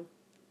 Oh wow.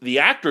 The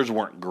actors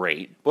weren't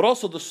great, but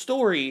also the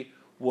story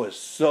was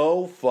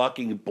so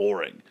fucking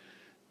boring.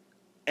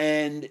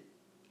 And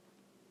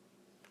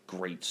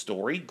great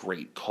story,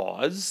 great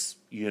cause,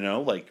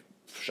 like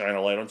shine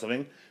a light on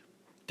something.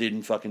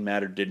 Didn't fucking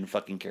matter, didn't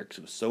fucking care, because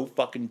it was so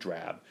fucking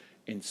drab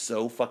and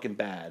so fucking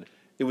bad.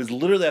 It was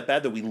literally that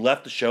bad that we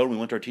left the show and we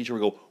went to our teacher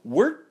and we go,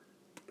 we're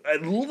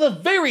at the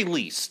very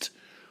least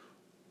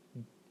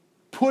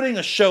putting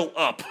a show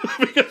up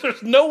because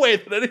there's no way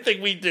that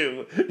anything we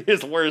do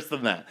is worse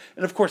than that.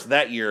 And of course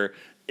that year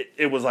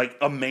it was like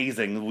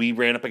amazing. We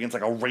ran up against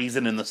like a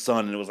Raisin in the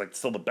Sun, and it was like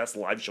still the best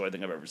live show I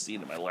think I've ever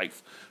seen in my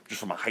life, just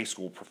from a high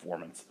school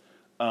performance.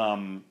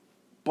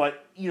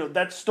 But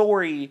that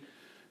story,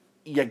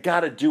 you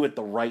got to do it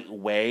the right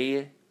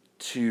way.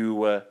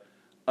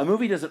 A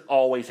movie doesn't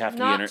always have to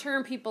not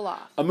turn people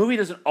off. A movie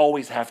doesn't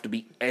always have to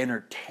be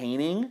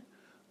entertaining.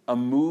 A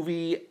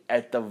movie,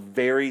 at the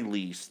very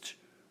least,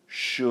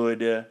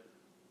 should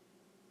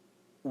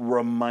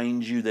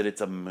remind you that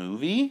it's a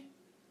movie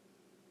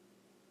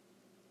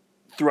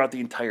throughout the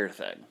entire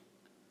thing.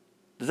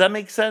 Does that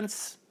make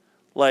sense?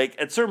 Like,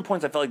 at certain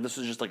points, I felt like this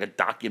was just like a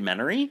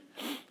documentary.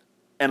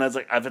 And I was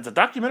like, if it's a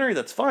documentary,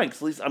 that's fine,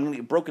 because at least I'm going to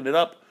get broken it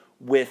up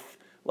with,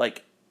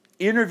 like,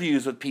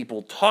 interviews with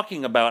people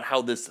talking about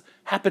how this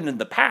happened in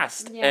the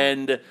past. Yeah.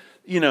 And,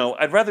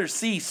 I'd rather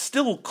see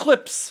still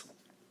clips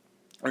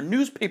or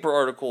newspaper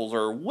articles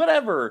or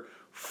whatever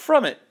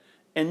from it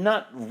and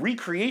not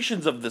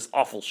recreations of this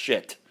awful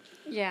shit.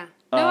 Yeah.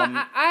 No,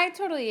 I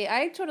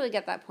totally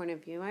get that point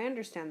of view. I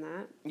understand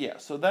that. Yeah,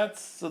 so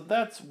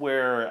that's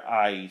where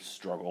I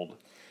struggled.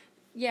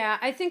 Yeah,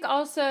 I think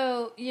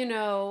also,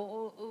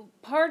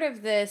 part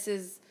of this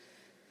is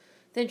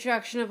the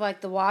introduction of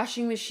like the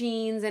washing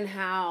machines and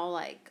how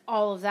like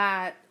all of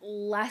that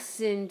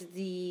lessened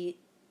the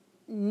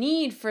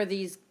need for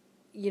these,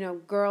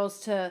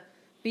 girls to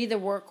be the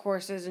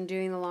workhorses and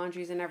doing the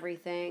laundries and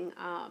everything.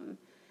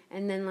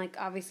 And then like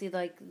obviously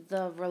like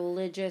the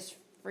religious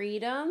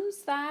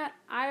freedoms that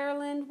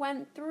Ireland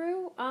went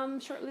through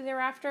shortly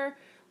thereafter.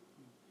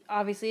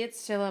 Obviously, it's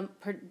still a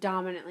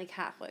predominantly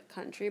Catholic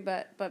country,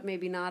 but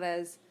maybe not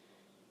as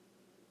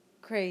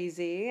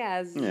crazy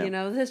as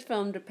this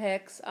film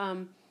depicts.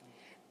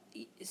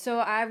 So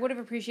I would have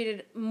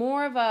appreciated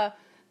more of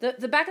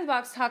the back of the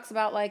box talks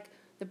about like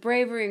the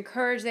bravery and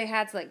courage they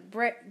had to like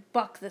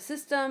buck the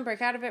system,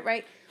 break out of it,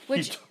 right?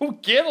 Which you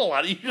don't get a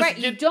lot.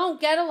 You don't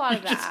get a lot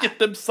of that. You just get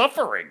them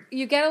suffering.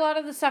 You get a lot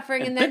of the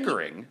suffering and then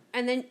bickering.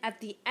 And then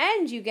at the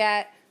end you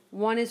get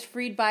one is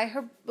freed by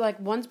her, like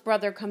one's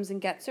brother comes and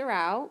gets her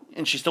out.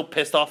 And she's still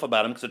pissed off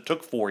about him because it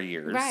took 4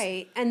 years.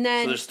 Right. And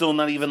then... So there's still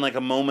not even like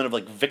a moment of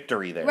like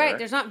victory there. Right,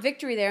 there's not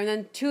victory there. And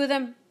then two of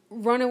them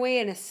run away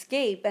and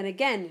escape. And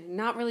again,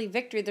 not really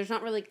victory. There's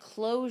not really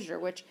closure,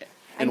 which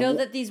I know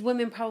that these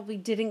women probably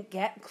didn't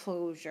get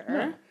closure.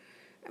 Yeah.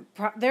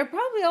 They're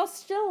probably all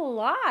still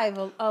alive,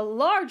 a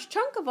large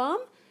chunk of them.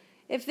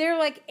 If they're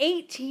like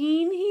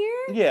 18 here...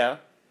 Yeah.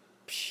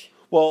 Psh.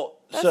 Well,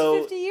 that's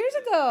 50 years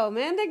ago,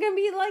 man. They're going to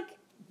be like...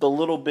 The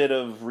little bit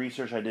of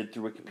research I did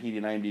through Wikipedia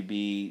and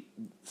IMDb,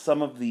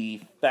 some of the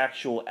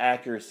factual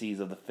accuracies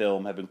of the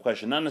film have been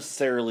questioned. Not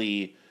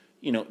necessarily,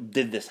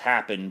 did this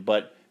happen,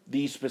 but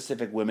these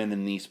specific women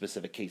in these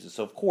specific cases.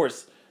 So, of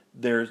course,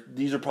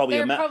 these are probably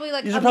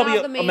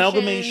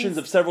amalgamations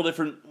of several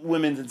different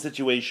women and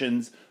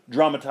situations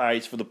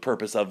dramatized for the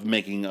purpose of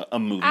making a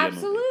movie.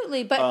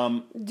 Absolutely,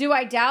 but do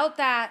I doubt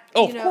that?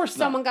 Of course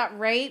someone got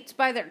raped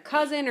by their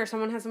cousin, or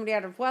someone had somebody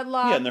out of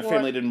wedlock? Yeah, and their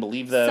family didn't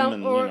believe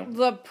them,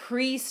 the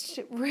priest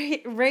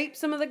raped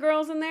some of the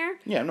girls in there.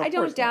 Yeah, no, I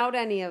don't doubt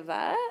any of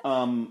that.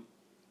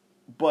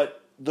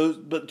 But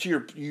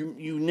to you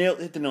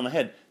hit the nail on the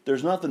head.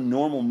 There's not the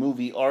normal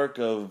movie arc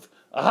of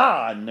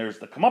and there's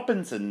the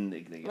comeuppance and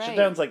they get shut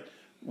down. It's like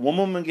one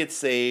woman gets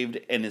saved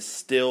and is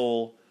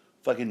still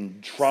fucking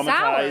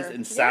traumatized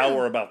and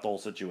sour about the whole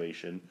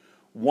situation.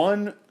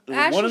 One of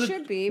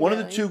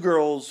the two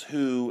girls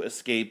who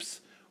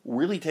escapes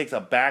really takes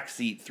a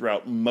backseat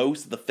throughout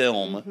most of the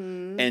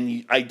film,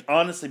 and I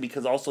honestly,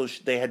 because also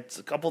they had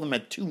a couple of them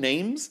had two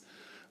names.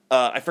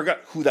 I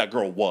forgot who that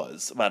girl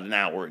was about an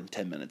hour and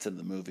 10 minutes into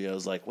the movie. I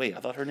was like, wait, I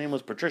thought her name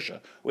was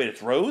Patricia. Wait,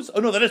 it's Rose? Oh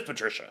no, that is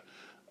Patricia.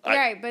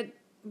 Right,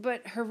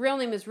 but her real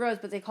name is Rose,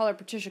 but they call her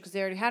Patricia because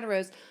they already had a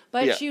Rose.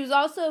 But she was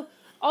also.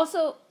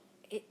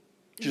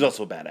 She's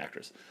also a bad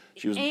actress.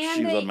 She was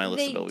on my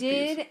list of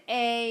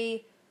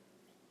LVPs.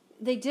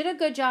 They did a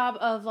good job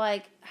of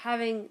like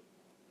having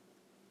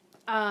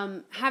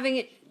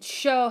it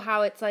show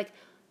how it's like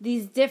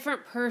these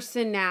different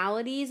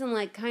personalities and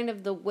like kind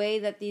of the way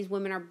that these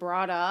women are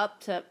brought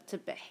up to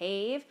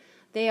behave.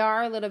 They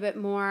are a little bit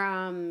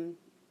more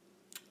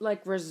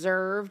like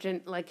reserved and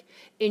like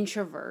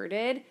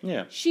introverted.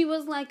 Yeah. She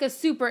was like a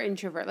super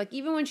introvert. Like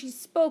even when she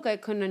spoke, I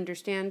couldn't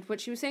understand what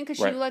she was saying because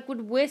she like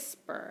would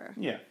whisper.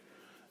 Yeah.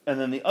 And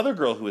then the other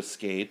girl who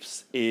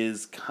escapes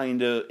is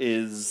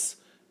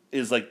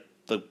like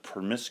the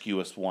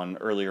promiscuous one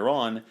earlier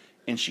on,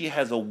 and she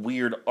has a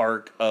weird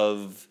arc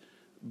of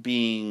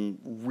being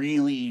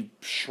really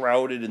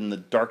shrouded in the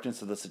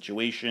darkness of the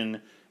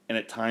situation, and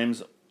at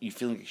times you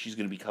feel like she's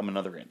going to become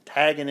another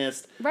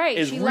antagonist.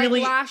 Right, she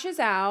really lashes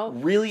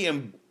out. Really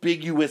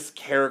ambiguous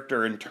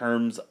character in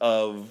terms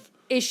of...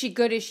 Is she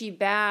good? Is she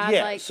bad?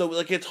 Yeah, so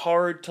like it's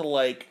hard to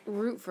like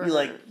root for be her.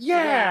 Like,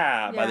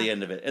 by the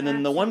end of it. And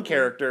then the one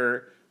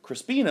character,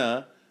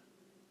 Crispina,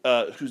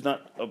 who's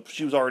not,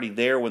 she was already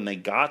there when they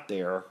got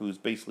there. Who's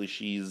basically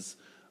she's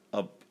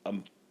a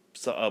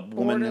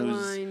woman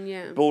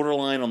who's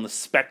borderline on the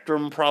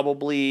spectrum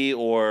probably,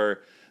 or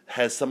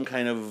has some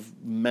kind of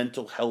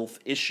mental health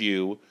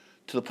issue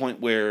to the point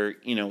where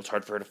it's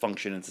hard for her to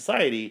function in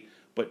society.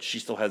 But she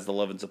still has the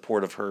love and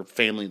support of her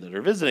family that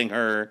are visiting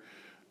her.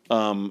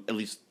 At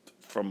least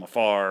from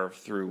afar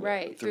through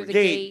the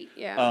gate.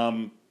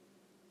 Yeah.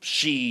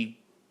 She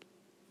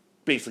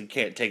basically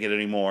can't take it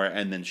anymore,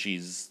 and then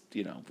she's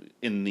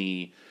in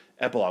the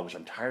epilogue, which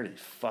I'm tired of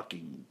these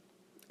fucking.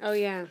 Oh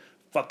yeah.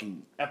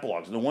 Fucking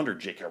epilogues. No wonder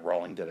J.K.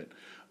 Rowling did it,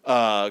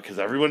 because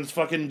everyone's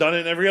fucking done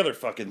it in every other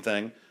fucking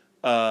thing.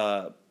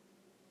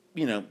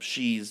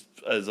 She's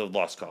as a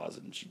lost cause,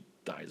 and she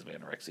dies of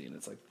anorexia, and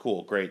it's like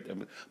cool, great.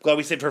 I'm glad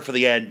we saved her for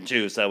the end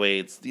too, so that way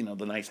it's the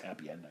nice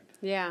happy ending.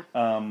 Yeah.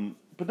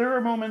 But there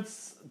are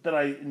moments that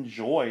I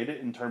enjoyed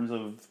in terms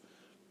of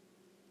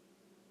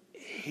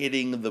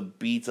hitting the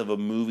beats of a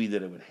movie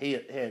that it would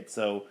hit.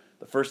 So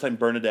the first time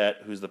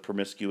Bernadette, who's the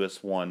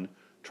promiscuous one,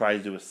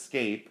 tries to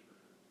escape,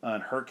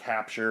 and her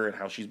capture and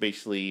how she's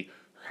basically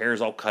her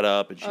hair's all cut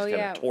up and she's kind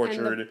of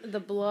tortured. And the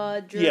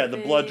blood dripping. Yeah, the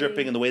blood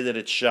dripping and the way that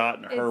it's shot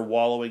and her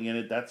wallowing in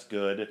it, that's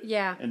good.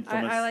 Yeah, and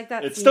I like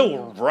that. It's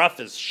still rough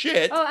as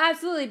shit. Oh,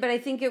 absolutely, but I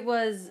think it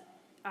was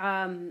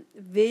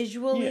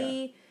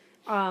visually,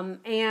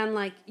 and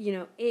like, you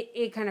know,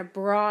 it kind of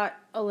brought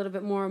a little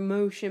bit more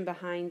emotion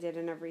behind it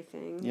and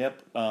everything.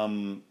 Yep.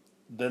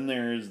 Then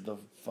there's the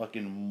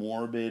fucking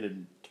morbid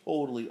and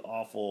totally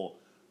awful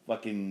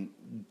fucking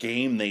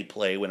game they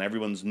play when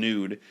everyone's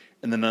nude,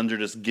 and the nuns are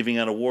just giving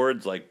out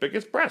awards like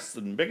biggest breasts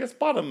and biggest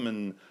bottom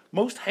and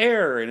most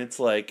hair, and it's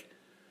like,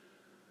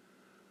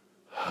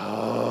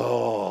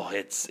 oh,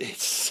 it's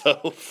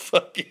so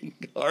fucking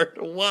hard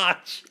to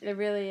watch. It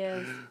really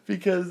is.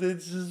 Because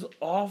it's just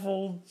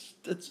awful.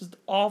 It's just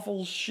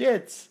awful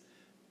shit.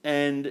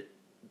 And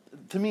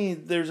to me,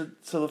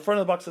 so the front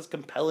of the box is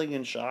compelling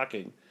and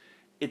shocking.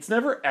 It's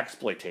never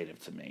exploitative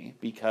to me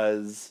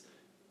because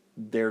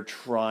they're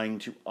trying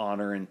to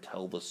honor and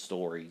tell the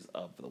stories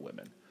of the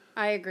women.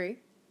 I agree.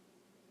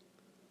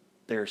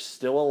 There's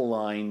still a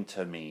line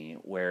to me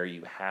where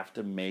you have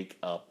to make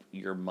up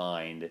your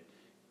mind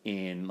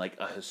in like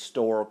a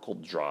historical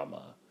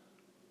drama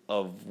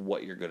of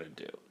what you're going to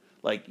do.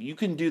 Like, you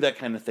can do that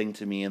kind of thing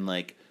to me in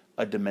like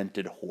a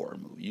demented horror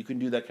movie. You can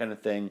do that kind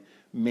of thing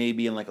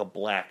maybe in like a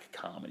black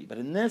comedy. But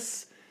in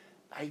this,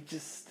 I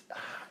just...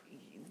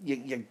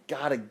 You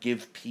gotta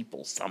give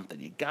people something.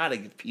 You gotta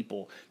give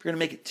people... If you're gonna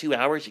make it 2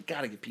 hours, you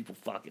gotta give people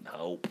fucking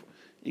hope.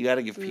 You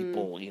gotta give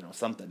people,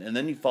 something. And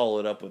then you follow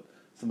it up with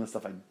some of the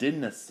stuff I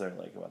didn't necessarily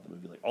like about the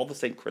movie. Like all the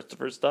St.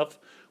 Christopher stuff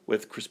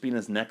with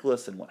Crispina's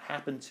necklace and what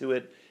happened to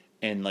it.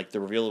 And like the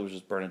reveal it was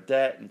just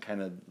Bernadette and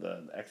kind of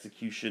the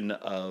execution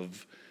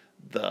of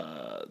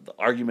the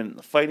argument and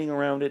the fighting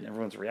around it and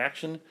everyone's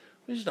reaction.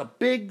 It was just a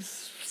big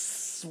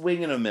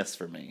swing and a miss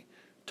for me.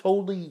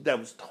 That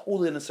was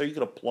totally unnecessary. You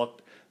could have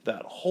plucked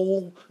that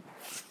whole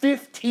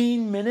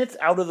 15 minutes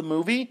out of the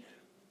movie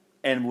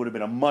and would have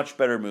been a much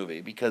better movie,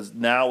 because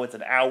now it's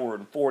an hour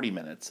and 40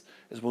 minutes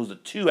as opposed to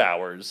 2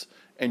 hours,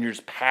 and you're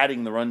just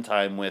padding the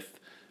runtime with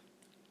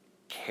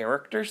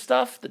character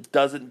stuff that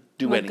doesn't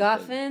do anything.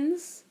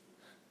 MacGuffins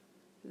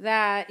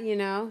that,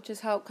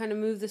 just help kind of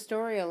move the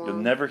story along. You'll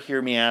never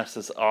hear me ask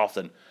this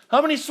often.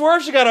 How many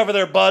swerves you got over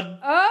there, bud?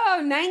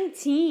 Oh,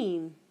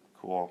 19.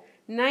 Cool.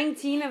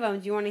 19 of them.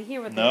 Do you want to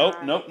hear what they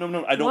are? Nope.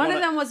 I don't. One of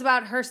them was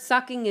about her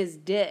sucking his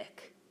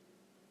dick.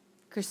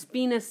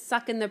 Crispina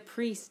sucking the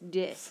priest's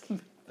dick.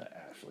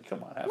 Ashley,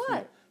 come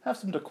on. Have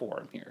some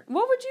decorum here.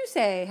 What would you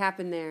say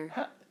happened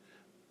there?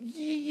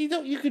 You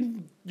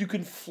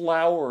can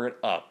flower it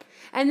up.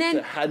 And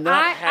then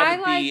not have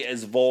it be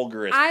as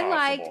vulgar as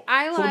possible.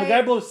 So when the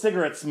guy blows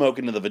cigarette smoke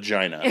into the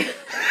vagina.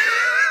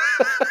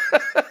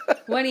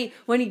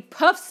 when he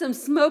puffs some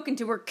smoke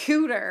into her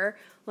cooter.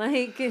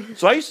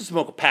 So I used to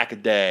smoke a pack a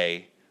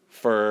day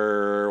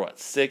for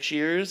 6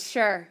 years?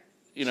 Sure.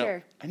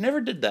 Sure. I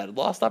never did that. I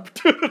lost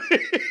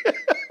opportunity.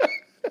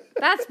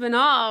 That's been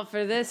all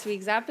for this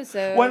week's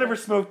episode. Well, I never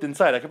smoked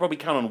inside. I could probably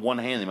count on one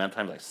hand the amount of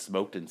times I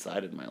smoked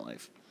inside in my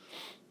life.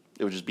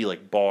 It would just be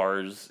like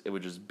bars. It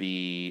would just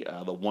be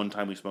the one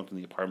time we smoked in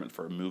the apartment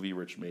for a movie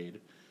Rich made.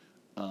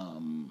 I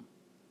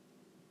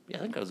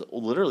think that was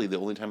literally the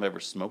only time I ever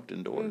smoked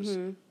indoors.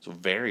 Mm-hmm. So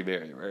very,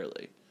 very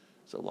rarely.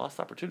 So lost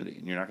opportunity,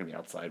 and you're not going to be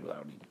outside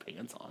without any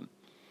pants on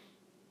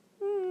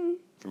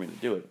for me to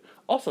do it.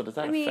 Also, does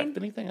that affect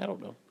anything? I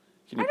don't know.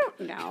 I don't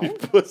know. Can your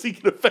pussy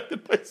get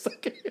affected by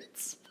secondhand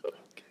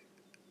smoke?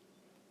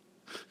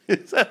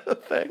 Is that a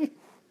thing?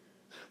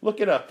 Look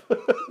it up.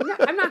 No,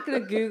 I'm not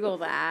going to Google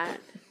that.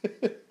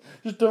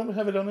 Just don't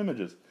have it on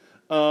images.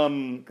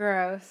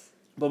 Gross.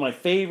 But my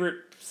favorite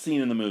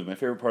scene in the movie, my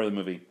favorite part of the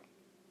movie,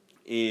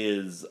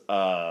 is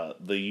the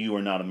 "You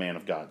are not a man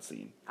of God"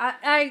 scene.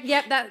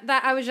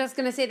 That I was just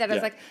gonna say that. I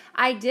was like,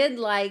 I did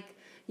like,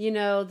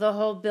 the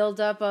whole build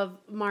up of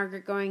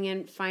Margaret going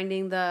in,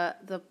 finding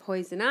the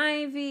poison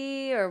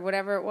ivy or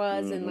whatever it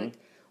was, and like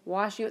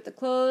washing it with the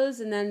clothes,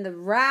 and then the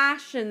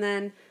rash, and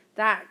then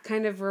that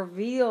kind of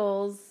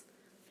reveals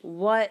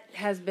what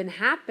has been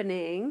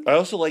happening. I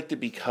also liked it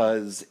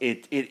because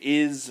it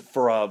is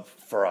for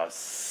a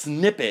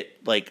snippet,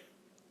 like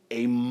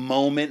a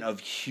moment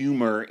of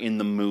humor in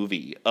the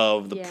movie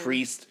of the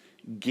priest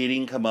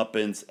getting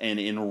comeuppance and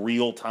in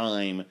real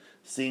time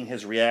seeing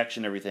his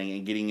reaction to everything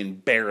and getting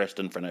embarrassed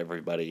in front of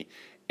everybody.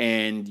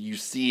 And you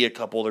see a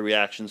couple of the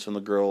reactions from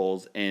the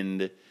girls,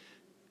 and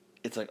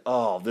it's like,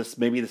 oh,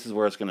 maybe this is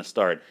where it's going to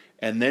start.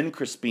 And then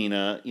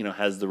Crispina,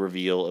 has the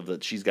reveal of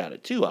that she's got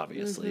it too,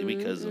 obviously,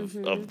 because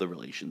of the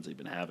relations they've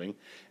been having.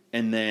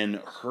 And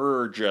then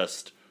her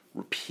just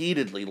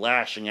repeatedly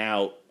lashing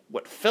out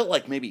what felt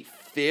like maybe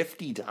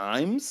 50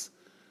 times.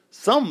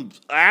 Some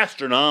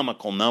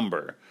astronomical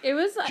number. It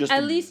was just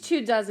at least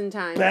 24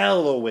 times.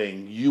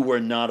 Bellowing, "You are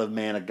not a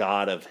man of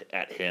God,"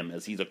 at him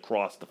as he's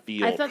across the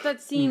field. I thought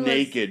that scene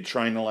naked,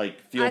 trying to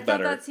feel better. I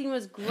thought that scene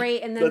was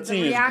great, and then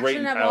the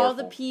reaction of all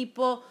the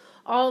people,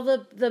 all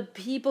the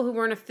people who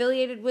weren't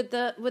affiliated with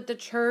the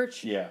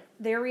church. Yeah.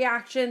 Their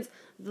reactions,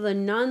 the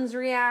nuns'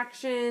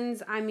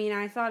 reactions. I mean,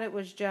 I thought it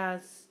was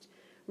just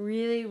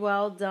really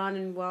well done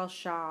and well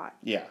shot.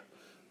 Yeah.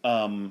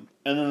 And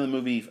then the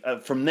movie,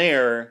 from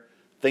there,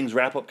 things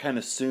wrap up kind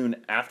of soon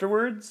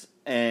afterwards,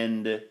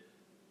 and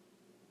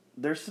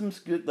there's some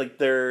good, like,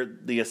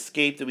 the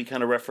escape that we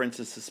kind of reference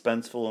is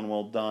suspenseful and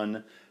well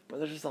done, but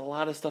there's just a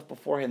lot of stuff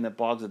beforehand that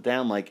bogs it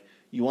down, like,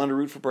 you want to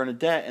root for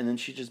Bernadette, and then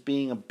she's just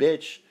being a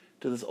bitch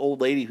to this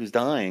old lady who's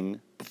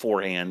dying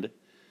beforehand,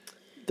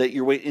 that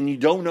you're waiting, and you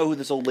don't know who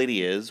this old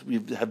lady is,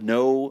 we have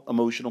no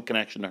emotional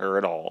connection to her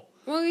at all.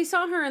 Well, we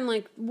saw her in,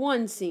 like,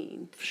 one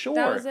scene. Sure.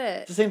 That was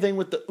it. It's the same thing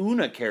with the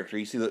Una character.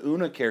 You see the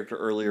Una character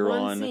earlier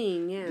on. One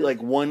scene, yeah.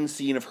 Like, one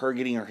scene of her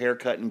getting her hair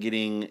cut and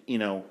getting,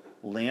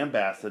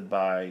 lambasted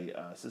by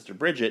Sister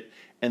Bridget.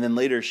 And then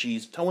later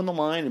she's towing the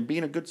line and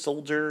being a good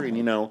soldier. And,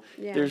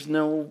 Yeah.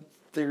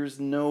 there's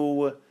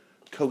no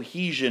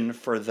cohesion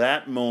for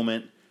that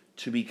moment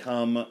to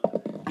become,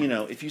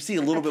 if you see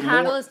a little bit more.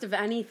 Catalyst of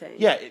anything.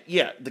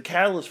 Yeah, the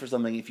catalyst for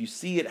something. If you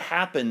see it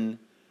happen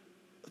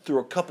through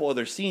a couple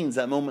other scenes,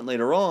 that moment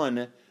later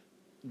on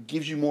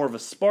gives you more of a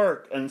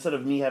spark, instead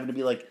of me having to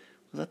be like,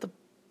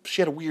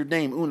 she had a weird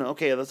name, Una,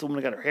 okay, that's the woman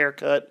who got her hair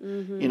cut,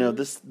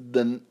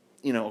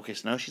 okay,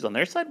 so now she's on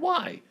their side,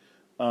 why?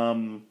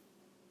 So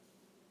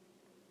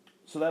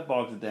that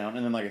bogs it down,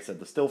 and then, like I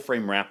said, the still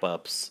frame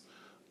wrap-ups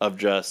of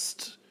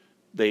just,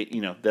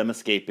 them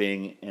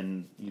escaping,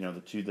 and,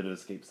 the two that have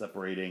escaped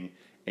separating,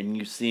 and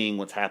you seeing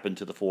what's happened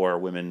to the four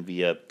women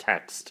via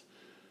text,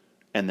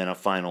 and then a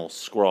final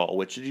scrawl,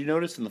 which, did you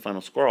notice in the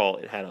final scrawl,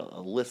 it had a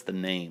list of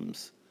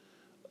names.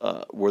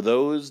 Were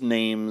those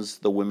names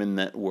the women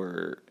that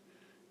were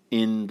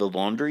in the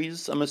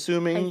laundries, I'm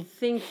assuming? I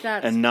think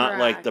that's and not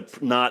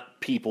correct. not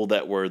people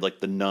that were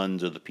like the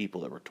nuns or the people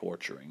that were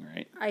torturing,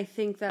 right? I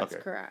think that's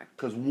correct.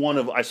 Because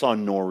I saw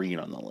Noreen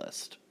on the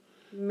list.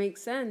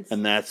 Makes sense.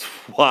 And that's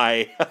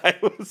why I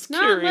was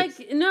curious.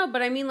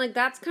 But I mean, like,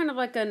 that's kind of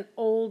like an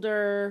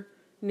older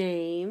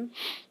name.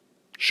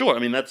 Sure, I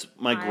mean, that's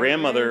my Irish.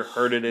 Grandmother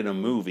heard it in a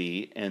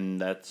movie,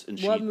 and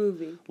she. What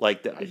movie?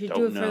 Like that, I should don't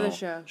do it know. for the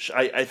show.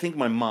 I think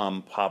my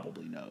mom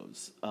probably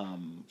knows.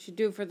 Should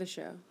do it for the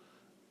show.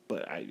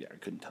 But I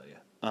couldn't tell you.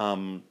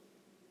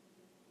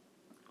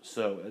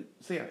 So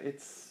yeah,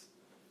 it's.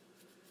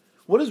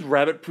 What is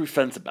Rabbit Proof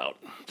Fence about?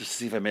 Just to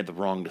see if I made the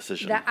wrong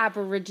decision. The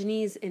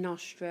Aborigines in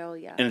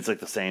Australia. And it's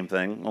like the same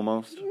thing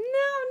almost. No,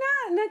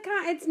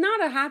 it's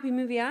not a happy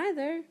movie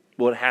either.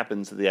 What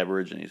happens to the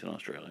Aborigines in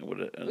Australia?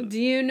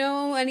 Do you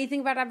know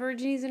anything about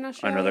Aborigines in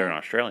Australia? I know they're in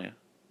Australia.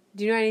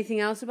 Do you know anything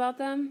else about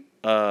them?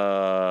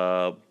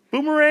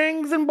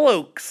 Boomerangs and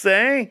blokes,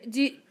 eh?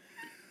 Do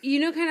you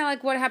know kind of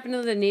like what happened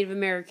to the Native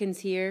Americans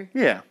here?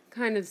 Yeah.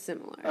 Kind of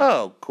similar.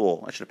 Oh,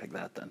 cool. I should have picked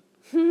that then.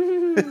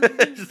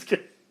 Just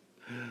kidding.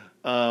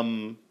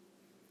 Do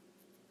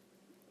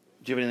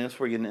you have anything else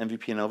before we get an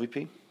MVP and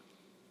LVP?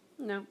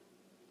 No.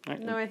 Right.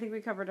 No, I think we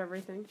covered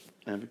everything.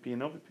 MVP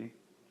and LVP.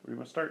 Where do you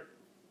want to start?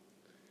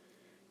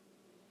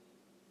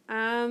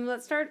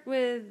 Let's start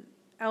with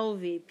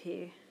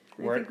LVP.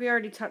 I think we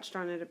already touched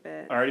on it a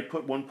bit. I already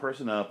put one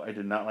person up. I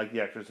did not like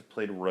the actress that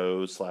played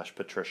Rose /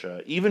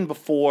 Patricia. Even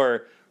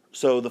before,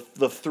 so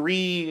the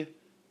three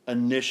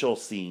initial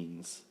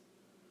scenes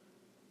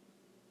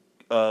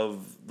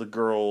of the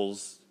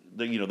girls,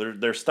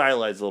 they're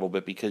stylized a little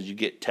bit because you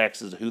get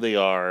texts as to who they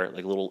are,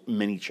 like little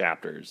mini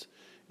chapters.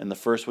 And the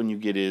first one you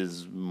get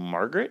is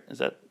Margaret. Is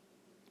that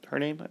her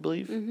name, I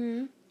believe?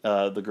 Mm-hmm.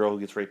 The girl who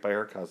gets raped by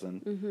her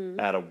cousin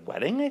at a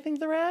wedding, I think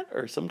they're at,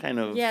 or some kind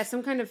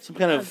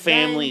of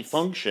family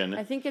function.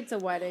 I think it's a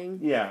wedding.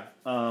 Yeah,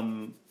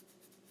 and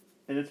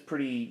it's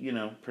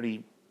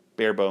pretty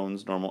bare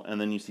bones, normal.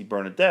 And then you see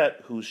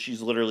Bernadette,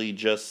 she's literally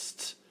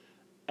just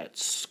at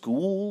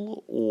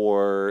school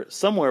or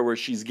somewhere where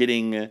she's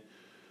getting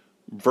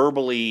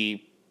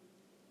verbally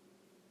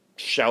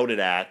shouted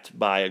at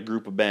by a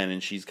group of men,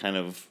 and she's kind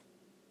of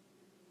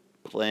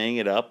playing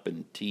it up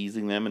and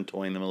teasing them and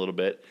toying them a little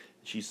bit.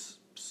 She's,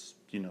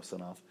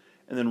 sent off.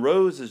 And then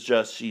Rose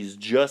she's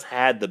just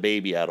had the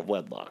baby out of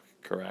wedlock,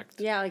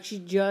 correct? Yeah, like she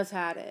just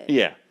had it.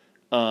 Yeah.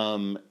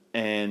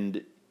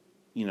 And,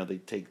 they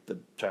take the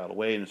child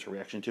away and it's her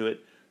reaction to it.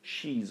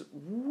 She's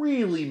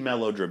really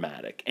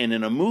melodramatic. And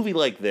in a movie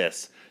like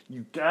this,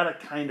 you gotta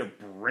kind of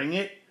bring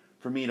it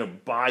for me to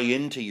buy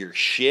into your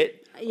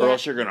shit, or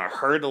else you're gonna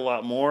hurt a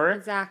lot more.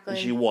 Exactly.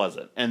 And she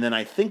wasn't. And then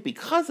I think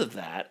because of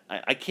that,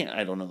 I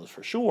don't know this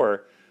for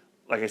sure,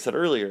 like I said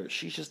earlier,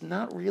 she's just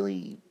not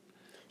really...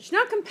 She's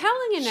not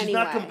compelling in any way. She's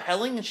not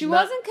compelling. And she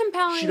wasn't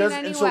compelling in any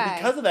way. And so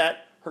because of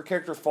that, her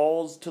character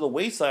falls to the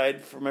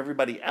wayside from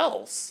everybody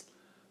else.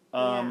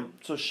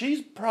 So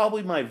she's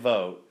probably my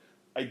vote.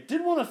 I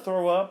did want to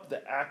throw up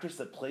the actress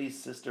that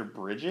plays Sister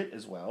Bridget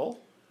as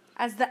well.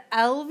 As the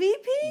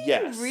LVP?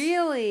 Yes.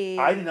 Really?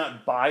 I did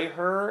not buy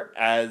her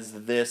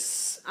as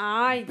this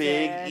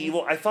big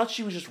evil. I thought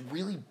she was just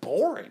really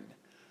boring.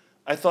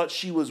 I thought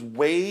she was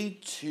way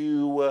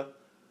too...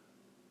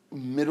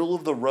 middle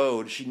of the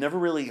road. She never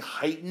really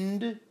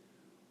heightened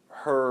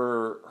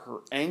her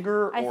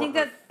anger. I think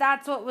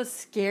that's what was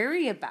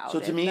scary about it. So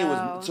to me, it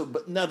was.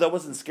 But no, that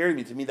wasn't scary to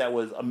me. To me, that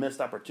was a missed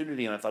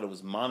opportunity, and I thought it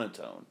was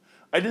monotone.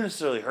 I didn't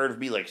necessarily heard of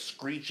me like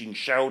screeching,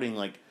 shouting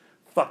like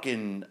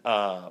fucking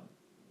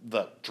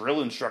the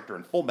drill instructor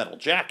in Full Metal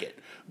Jacket,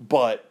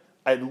 but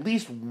I at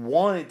least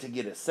wanted to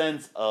get a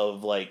sense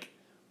of like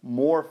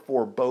more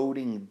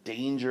foreboding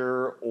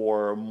danger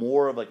or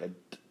more of like a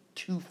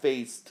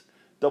two-faced,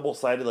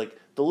 double-sided, like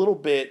the little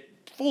bit,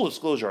 full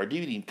disclosure, our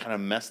DVD kind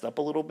of messed up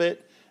a little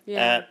bit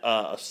at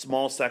a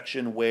small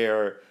section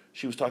where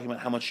she was talking about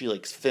how much she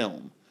likes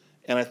film.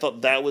 And I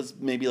thought that was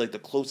maybe like the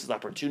closest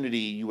opportunity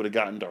you would have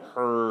gotten to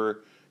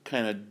her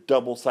kind of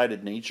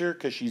double-sided nature,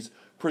 because she's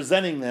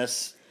presenting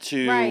this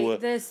to...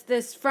 Right,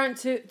 this front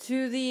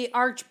to the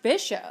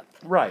Archbishop.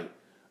 Right.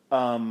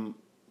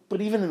 But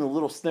even in the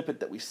little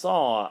snippet that we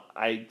saw,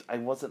 I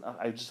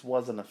just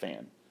wasn't a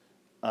fan.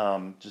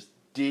 Just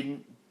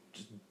didn't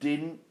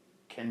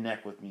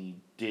connect with me,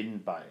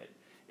 didn't buy it.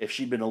 If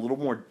she'd been a little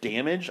more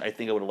damaged, I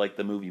think I would have liked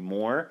the movie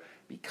more,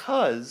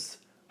 because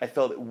I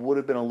felt it would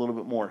have been a little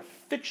bit more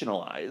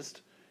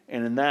fictionalized,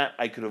 and in that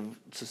I could have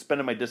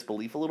suspended my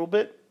disbelief a little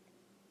bit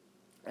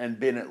and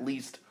been at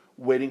least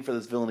waiting for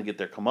this villain to get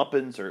their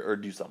comeuppance or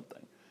do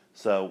something.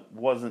 So,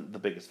 wasn't the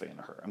biggest fan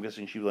of her. I'm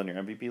guessing she was on your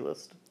MVP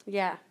list?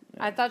 Yeah.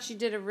 I thought she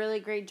did a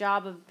really great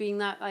job of being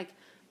that, like,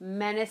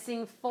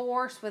 menacing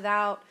force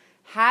without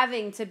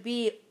having to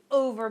be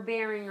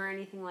overbearing or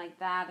anything like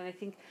that. And I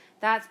think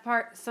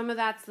some of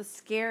that's the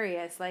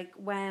scariest. Like,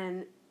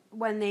 when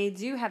they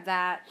do have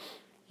that,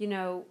 you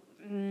know,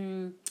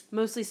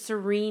 mostly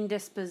serene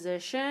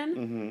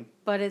disposition,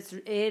 but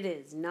it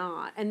is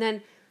not. And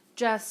then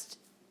just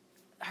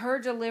her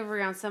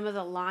delivery on some of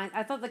the lines,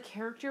 I thought the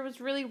character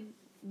was really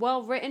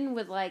well written,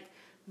 with like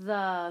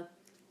the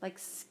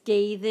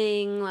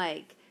scathing,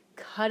 like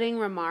cutting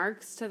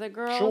remarks to the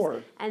girls.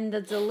 Sure. And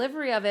the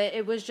delivery of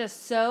it was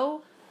just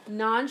so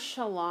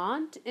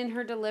nonchalant in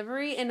her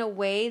delivery in a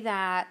way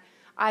that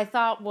I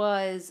thought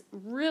was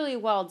really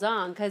well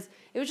done, because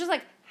it was just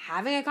like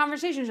having a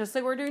conversation just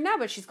like we're doing now,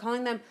 but she's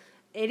calling them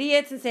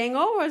idiots and saying,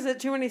 oh, was it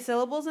too many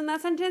syllables in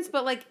that sentence?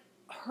 But like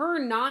her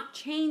not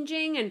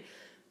changing and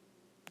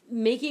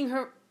making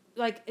her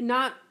like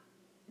not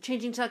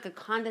changing to like a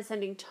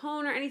condescending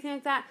tone or anything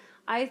like that.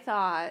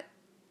 I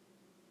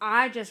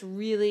just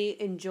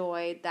really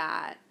enjoyed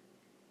that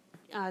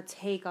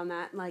take on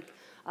that, like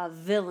a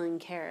villain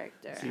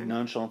character. See,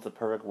 nonchalant's the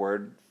perfect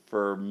word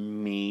for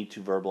me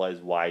to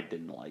verbalize why I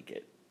didn't like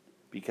it.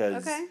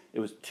 Because it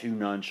was too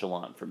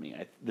nonchalant for me.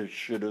 There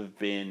should have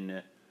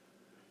been...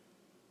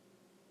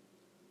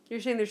 You're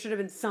saying there should have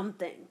been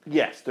something.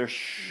 Yes, there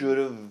should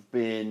have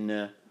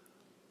been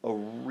a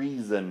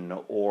reason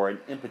or an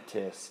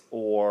impetus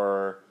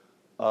or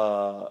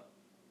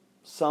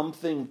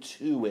something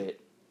to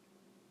it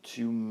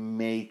to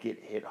make it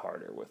hit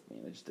harder with me,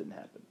 and it just didn't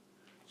happen.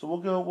 So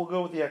we'll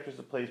go with the actress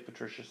that plays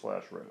Patricia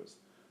 /Rose.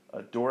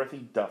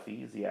 Dorothy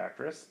Duffy is the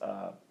actress.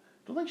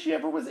 Don't think she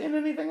ever was in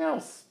anything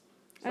else.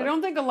 So I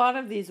don't think a lot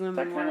of these women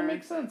that were. kind of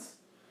makes sense.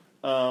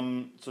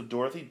 So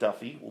Dorothy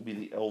Duffy will be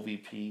the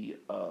LVP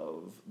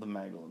of the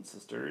Magdalene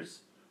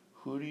sisters.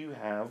 Who do you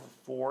have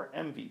for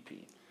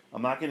MVP?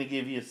 I'm not going to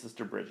give you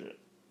Sister Bridget.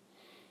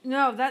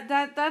 No,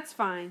 that's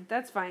fine.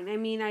 That's fine. I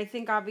mean, I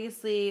think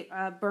obviously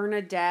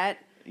Bernadette.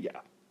 Yeah.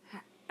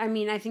 I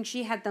mean, I think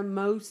she had the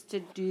most to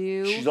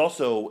do. She's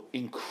also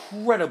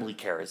incredibly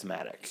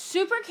charismatic.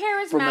 Super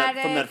charismatic.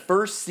 From that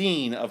first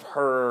scene of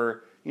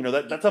her, you know,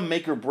 that's a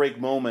make or break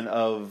moment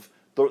of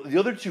the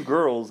other two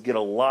girls get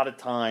a lot of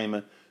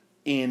time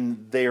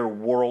in their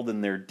world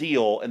and their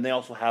deal, and they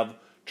also have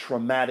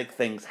traumatic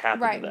things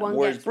happen to them.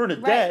 Whereas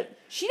Bernadette,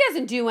 she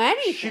doesn't do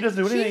anything. She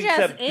doesn't do anything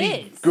except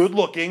be good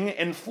looking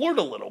and flirt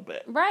a little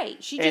bit.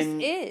 Right. She just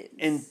is.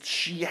 And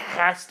she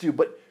has to,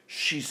 but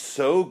she's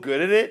so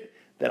good at it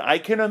that I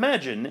can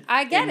imagine in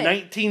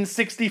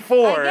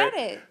 1964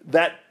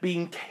 that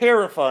being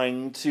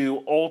terrifying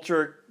to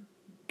ultra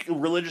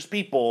religious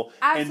people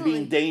and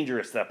being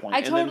dangerous at that point.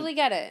 I totally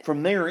get it.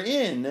 From there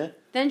in,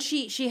 then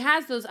she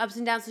has those ups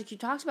and downs like you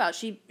talked about.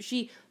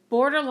 She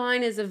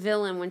borderline is a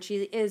villain when she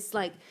is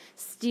like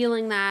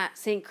stealing that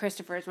St.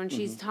 Christopher's, when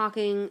she's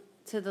talking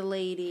to the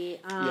lady,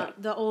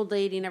 the old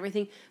lady and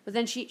everything. But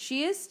then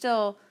she is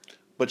still...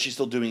 But she's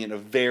still doing it in a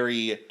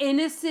very...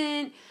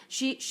 innocent.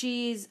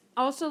 She's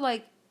also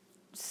like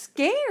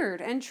scared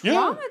and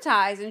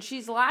traumatized, and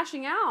she's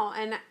lashing out,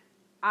 and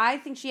I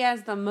think she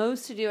has the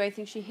most to do. I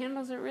think she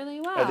handles it really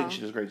well. I think she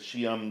does great.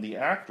 She the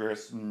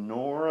actress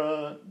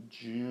Nora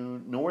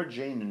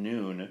Jane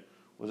Noon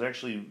was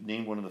actually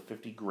named one of the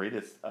 50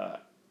 greatest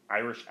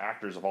Irish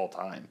actors of all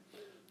time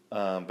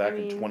back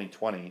in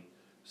 2020.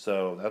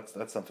 So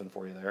that's something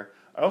for you there.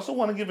 I also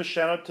want to give a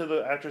shout out to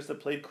the actress that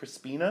played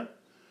Crispina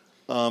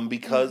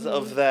because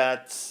of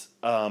that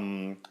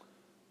You're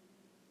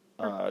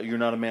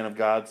Not a Man of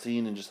God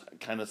scene and just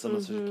kind of some of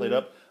the stuff she played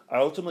up. I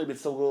ultimately been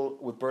still go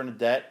with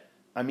Bernadette.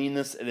 I mean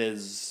this, it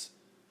is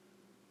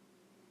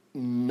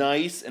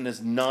nice and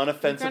as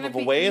non-offensive of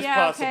a way as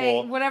possible.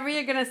 Okay. Whatever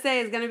you're going to say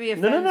is going to be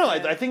offensive. No.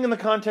 I think in the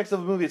context of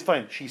the movie, it's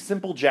fine. She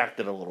simple jacked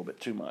it a little bit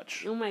too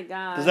much. Oh my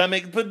God. Does that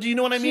make... But do you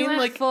know what I mean? She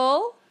went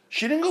full?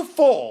 She didn't go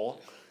full,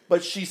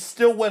 but she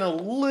still went a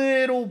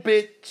little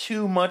bit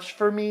too much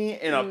for me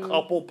in a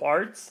couple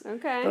parts.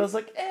 Okay. But I was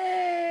like,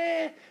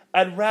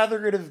 I'd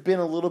rather it have been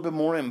a little bit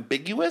more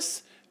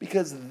ambiguous,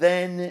 because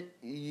then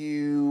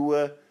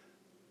you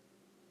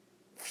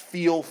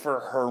feel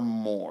for her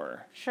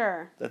more.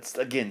 Sure. That's,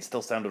 again,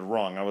 still sounded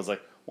wrong. I was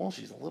like, well,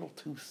 she's a little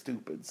too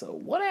stupid, so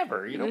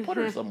whatever, put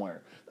her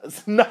somewhere.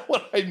 That's not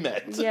what I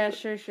meant. Yeah,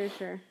 sure.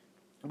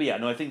 But yeah,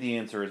 no, I think the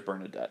answer is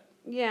Bernadette.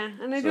 Yeah,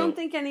 and I don't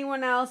think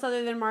anyone else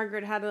other than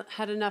Margaret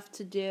had enough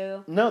to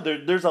do. No,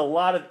 there's a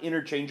lot of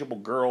interchangeable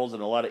girls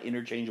and a lot of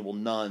interchangeable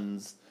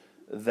nuns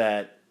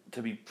that,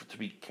 to be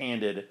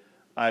candid,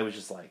 I was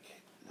just like,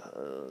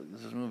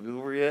 is this movie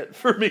over yet?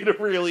 For me to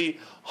really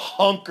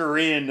hunker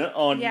in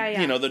on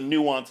the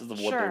nuances of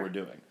what they were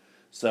doing.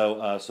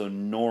 So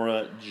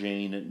Nora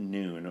Jane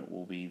Noon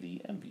will be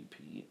the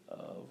MVP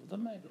of the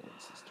Magdalene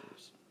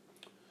sisters.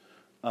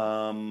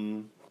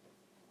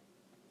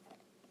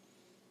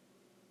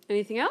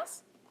 Anything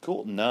else?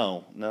 Cool.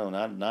 No,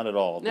 not at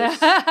all.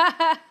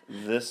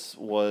 This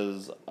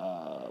was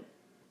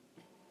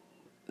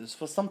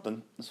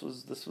something. This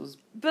was.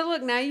 But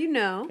look, now you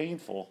know.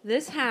 Painful.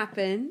 This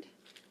happened.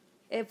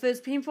 If it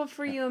was painful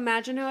for you,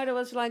 imagine what it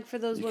was like for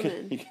those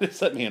women. You could have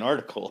sent me an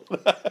article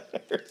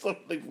or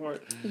something for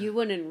it. You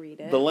wouldn't read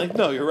it. The length.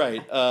 No, you're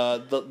right.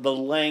 The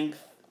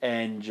length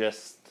and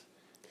just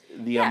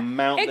the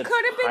amount that's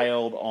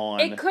piled on.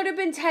 It could have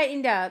been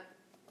tightened up.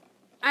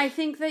 I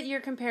think that your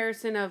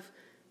comparison of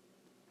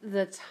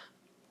the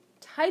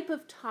type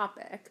of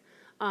topic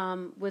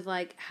with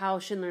like how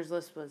Schindler's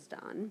List was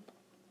done,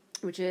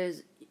 which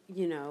is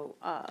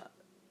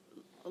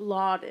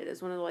lauded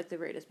as one of the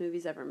greatest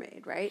movies ever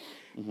made, right?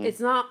 Mm-hmm. It's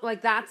not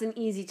like that's an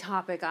easy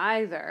topic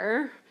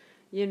either.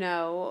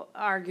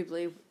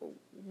 Arguably,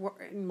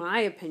 in my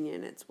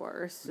opinion, it's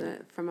worse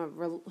from a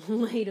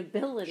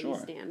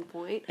relatability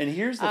standpoint. And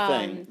here's the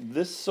thing.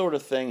 This sort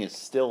of thing is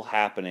still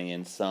happening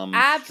in some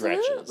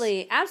stretches.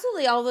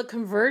 Absolutely. All the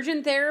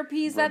conversion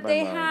therapies that they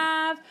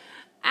have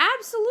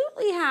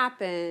absolutely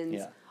happens.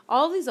 Yeah.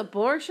 All these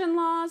abortion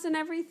laws and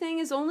everything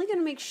is only going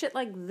to make shit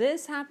like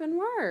this happen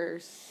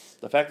worse.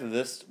 The fact that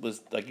this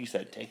was, like you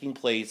said, taking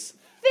place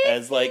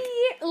as less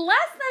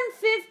than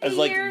 50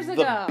 years ago.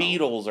 The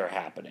Beatles are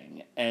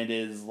happening, and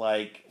is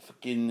like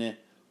fucking.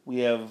 We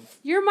have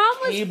your mom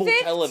was cable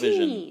 15.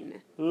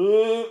 Television.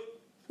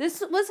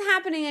 This was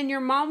happening, and your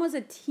mom was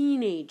a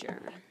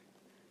teenager.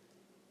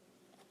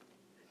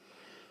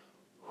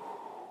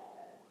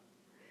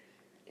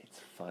 It's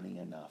funny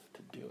enough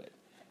to do it.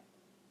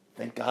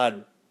 Thank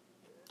God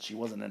she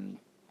wasn't in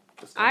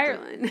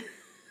Ireland.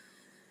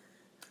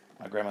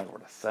 My grandmother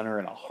would have sent her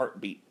in a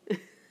heartbeat.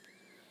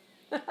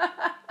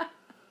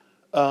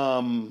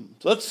 So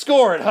let's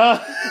score it, huh?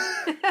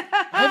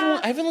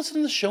 I haven't listened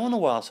to the show in a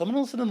while, so I'm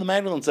gonna listen to the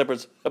Magdalene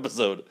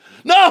episode.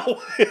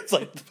 No, it's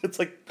like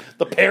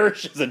the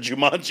parishes in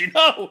Jumanji.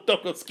 No,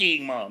 don't go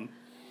skiing, Mom.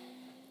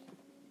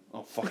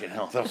 Oh fucking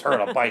hell! That was her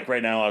on a bike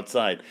right now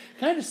outside.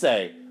 Can I just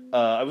say,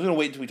 I was gonna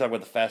wait until we talk about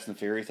the Fast and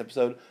Furious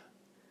episode.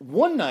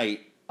 One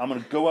night, I'm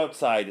gonna go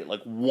outside at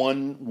like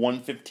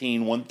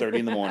 1:15, 1:30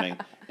 in the morning,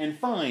 and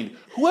find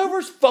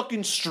whoever's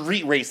fucking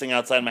street racing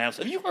outside my house.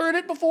 Have you heard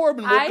it before? I've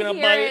been woken up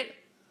by it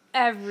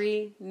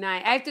every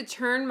night. I have to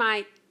turn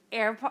my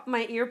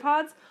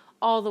earpods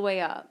all the way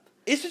up.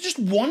 Is it just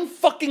one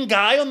fucking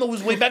guy on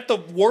his way back to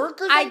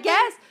work or something? I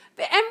guess.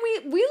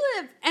 And we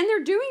live, and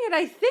they're doing it,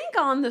 I think,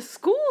 on the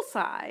school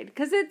side,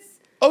 because it's...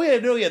 Oh, yeah,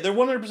 no, yeah, they're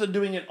 100%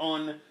 doing it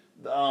on...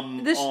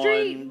 the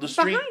street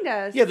behind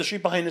us. Yeah, the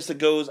street behind us that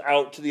goes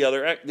out to the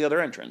other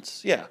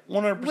entrance. Yeah,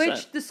 100%.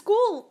 Which the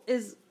school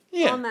is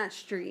on that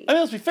street. I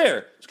mean, let's be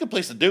fair. It's a good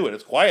place to do it.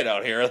 It's quiet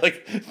out here.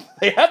 Like,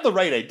 they have the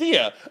right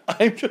idea.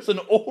 I'm just an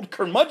old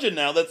curmudgeon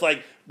now that's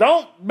like,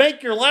 don't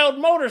make your loud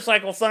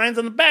motorcycle signs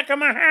in the back of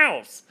my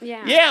house.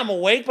 Yeah. Yeah, I'm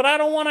awake, but I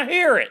don't want to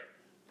hear it.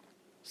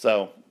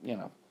 So,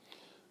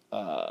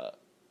 I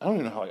don't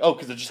even know how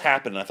because it just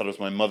happened, and I thought it was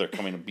my mother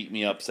coming to beat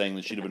me up, saying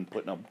that she'd have been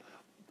putting up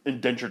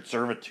indentured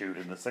servitude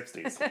in the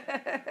 60s.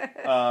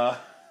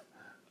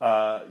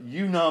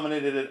 You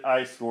nominated it,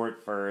 I scored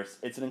first.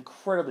 It's an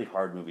incredibly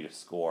hard movie to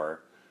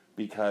score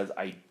because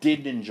I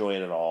didn't enjoy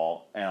it at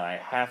all, and I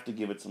have to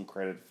give it some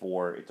credit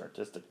for its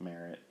artistic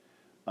merit.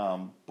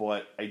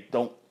 But I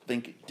don't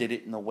think it did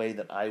it in the way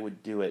that I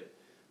would do it.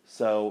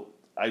 So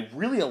I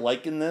really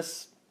liken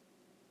this,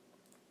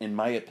 in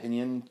my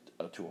opinion,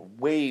 to a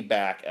way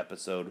back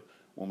episode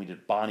when we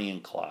did Bonnie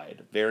and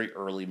Clyde. Very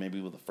early, maybe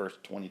with the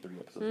first 23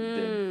 episodes we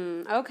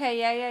did. Okay,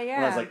 yeah.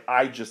 And I was like,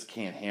 I just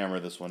can't hammer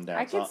this one down.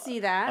 I could see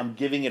that. I'm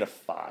giving it a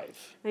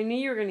 5. I knew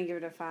you were going to give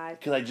it a 5.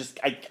 Because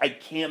I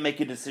can't make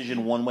a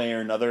decision one way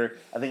or another.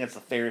 I think that's the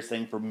fairest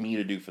thing for me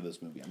to do for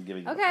this movie. I'm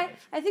giving it a 5.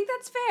 I think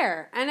that's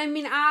fair. And I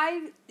mean,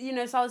 I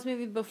saw this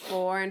movie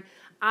before, and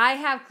I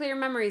have clear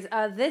memories.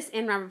 This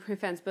and Robert Proof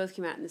Fence both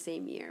came out in the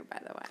same year, by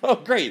the way. Oh,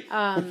 great.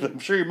 I'm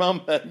sure your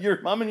mom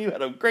and you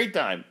had a great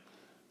time.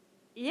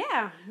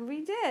 Yeah,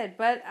 we did.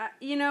 But,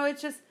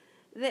 it's just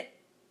that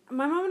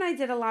my mom and I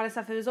did a lot of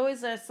stuff. It was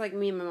always just like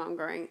me and my mom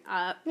growing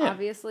up. Yeah.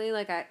 Obviously,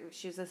 like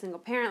she was a single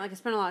parent. Like I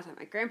spent a lot of time with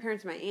my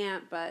grandparents, and my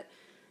aunt, but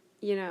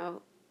you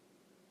know,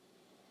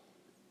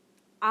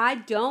 I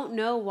don't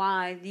know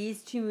why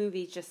these two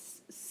movies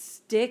just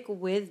stick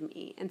with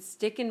me and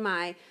stick in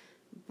my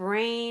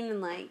brain,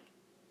 and like,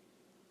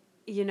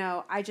 you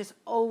know, I just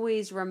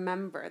always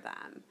remember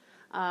them.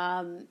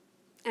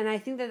 And I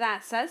think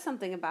that says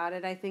something about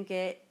it. I think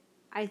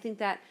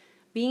that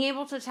being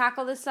able to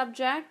tackle this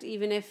subject,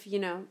 even if, you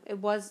know, it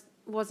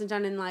wasn't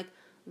done in like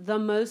the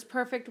most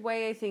perfect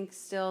way, I think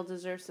still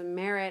deserves some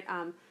merit.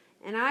 And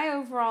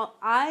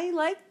I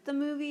liked the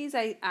movies.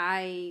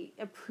 I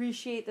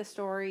appreciate the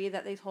story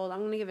that they told. I'm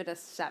going to give it a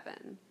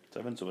 7.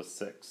 7, so a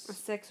 6. A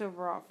 6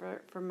 overall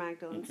for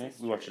Magdalene Okay,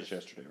 sisters. we watched this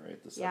yesterday,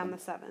 right? The 7th. Yeah, on the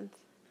 7th.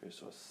 Okay,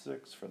 so a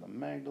 6 for the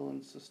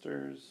Magdalene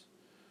sisters.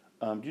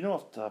 Do you know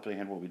off the top of your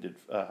head what we did,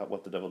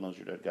 what The Devil Knows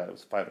You're Dead got? It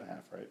was 5.5,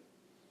 right?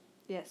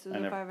 Yes, it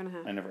was a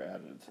 5.5. I never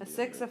added it to a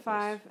 6, a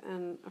 5,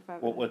 and a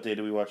 5. What day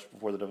did we watch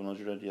before The Devil Knows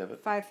You're Dead? Do you have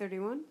it?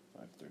 5:31.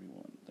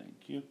 5:31. Thank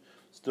you.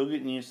 Still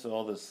getting used to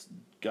all this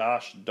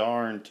gosh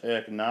darn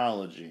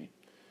technology.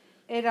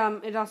 It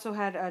also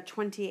had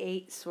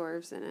 28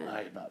 swerves in it.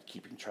 I'm not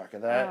keeping track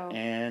of that, Oh.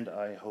 and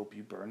I hope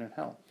you burn in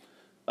hell.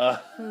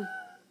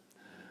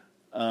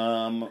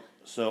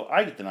 So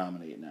I get to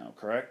nominate now,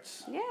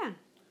 correct? Yeah.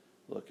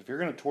 Look, if you're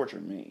going to torture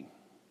me,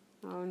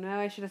 Oh no,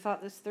 I should have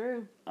thought this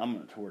through. I'm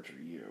going to torture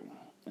you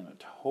in a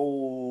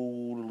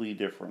totally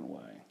different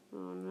way.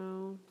 Oh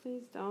no,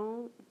 please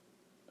don't.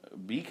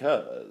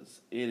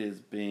 Because it has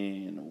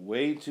been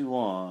way too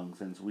long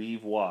since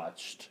we've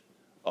watched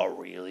a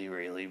really,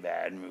 really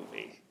bad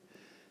movie.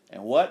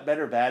 And what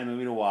better bad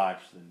movie to watch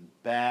than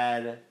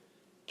bad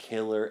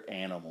killer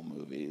animal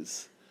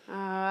movies?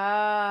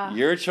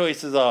 Your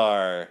choices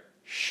are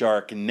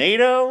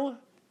Sharknado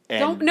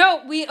and...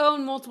 No, we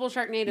own multiple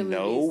Sharknado movies.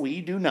 No,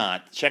 we do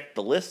not. Check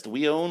the list.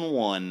 We own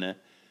one.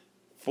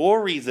 For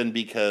a reason,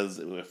 because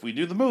if we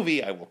do the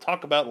movie, I will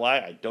talk about why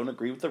I don't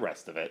agree with the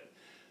rest of it.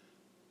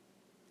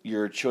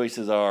 Your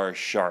choices are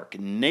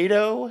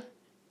Sharknado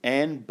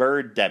and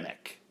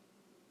Birdemic.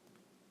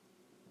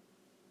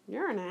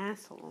 You're an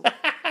asshole.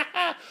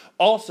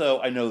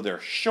 Also, I know they're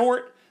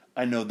short.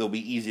 I know they'll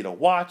be easy to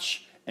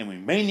watch. And we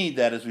may need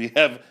that as we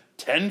have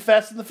 10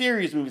 Fast and the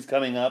Furious movies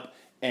coming up.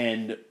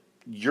 And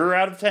you're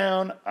out of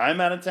town.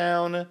 I'm out of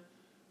town.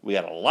 We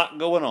got a lot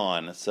going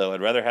on. So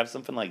I'd rather have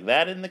something like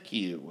that in the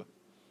queue.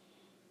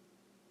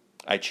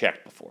 I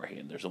checked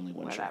beforehand. There's only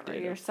one Whatever,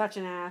 Sharknado. you're such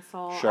an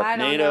asshole. I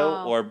don't Sharknado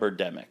know. or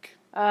Birdemic?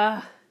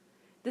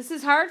 This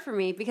is hard for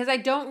me because I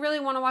don't really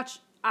want to watch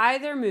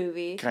either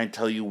movie. Can I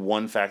tell you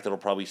one fact that'll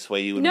probably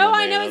sway you in No, one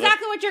way I or know another?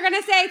 exactly what you're going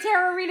to say.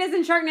 Tara Rita's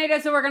in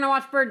Sharknado, so we're going to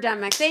watch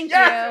Birdemic. Thank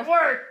Yes, you.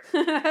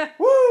 it worked!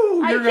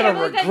 Woo! You're going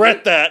to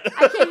regret that.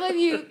 I can't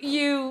believe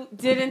you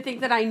didn't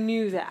think that I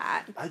knew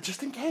that.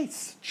 Just in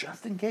case.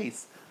 Just in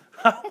case.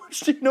 How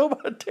much do you know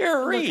about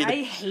Tara Reid? Look,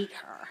 I hate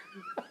her.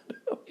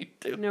 No, you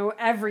do. Know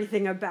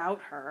everything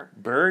about her.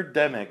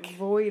 Birdemic.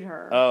 Avoid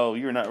her. Oh,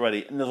 you're not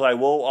ready. And so I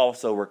will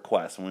also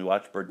request when we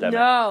watch Birdemic.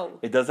 No.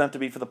 It doesn't have to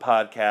be for the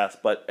podcast,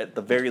 but at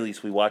the very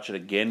least, we watch it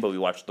again, but we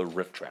watch the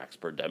riff tracks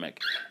Birdemic.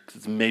 Because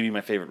it's maybe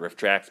my favorite riff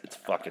tracks. It's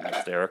fucking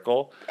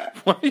hysterical.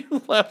 Why are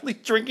you loudly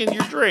drinking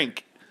your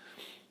drink?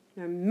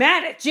 I'm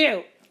mad at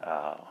you.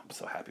 Oh, I'm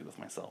so happy with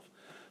myself.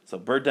 So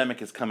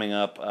Birdemic is coming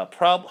up,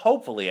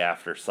 hopefully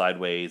after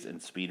Sideways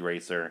and Speed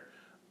Racer,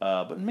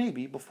 but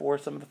maybe before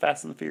some of the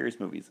Fast and the Furious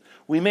movies.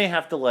 We may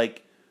have to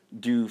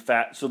do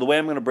So the way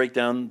I'm going to break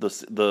down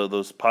those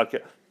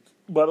podcasts,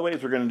 by the way,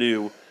 is we're going to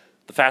do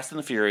the Fast and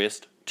the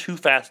Furious, Too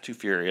Fast, Too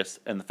Furious,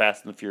 and the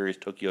Fast and the Furious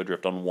Tokyo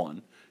Drift on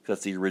one, because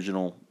that's the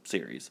original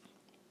series.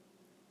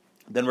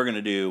 Then we're going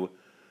to do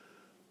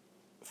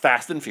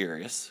Fast and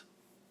Furious,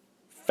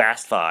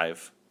 Fast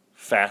 5,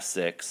 Fast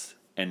 6,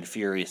 and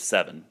Furious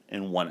 7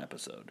 in one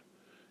episode.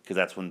 Because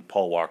that's when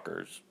Paul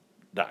Walker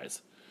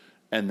dies.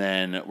 And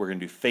then we're going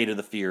to do Fate of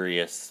the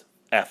Furious,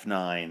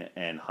 F9,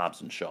 and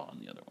Hobbs and Shaw on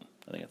the other one.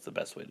 I think that's the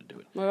best way to do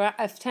it. We're at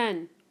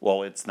F10.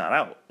 Well, it's not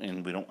out,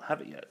 and we don't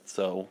have it yet,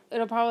 so...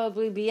 It'll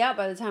probably be out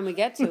by the time we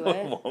get to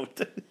it.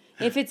 Won't.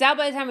 If it's out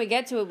by the time we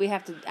get to it, we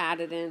have to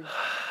add it in.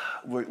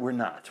 We're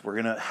not.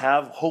 We're going to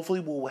have... Hopefully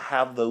we'll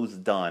have those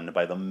done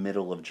by the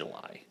middle of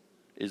July,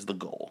 is the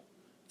goal.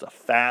 It's a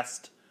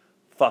fast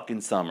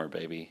fucking summer,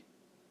 baby.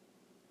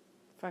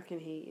 Fucking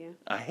hate you.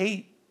 I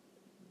hate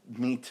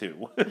me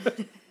too.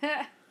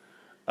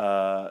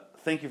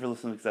 Thank you for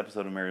listening to this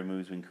episode of Married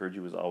Movies. We encourage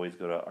you, as always,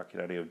 go to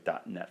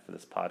arcadeaudio.net for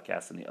this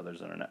podcast and the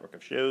others on our network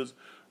of shows.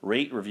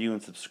 Rate, review,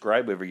 and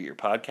subscribe wherever you get your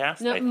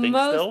podcast. No, I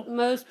think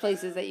most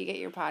places that you get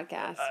your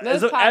podcast.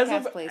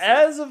 Places.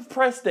 As of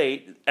press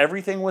date,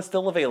 everything was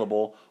still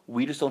available.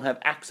 We just don't have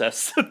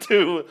access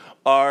to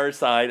our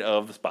side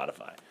of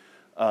Spotify.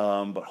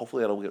 But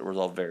hopefully that'll get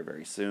resolved very,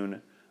 very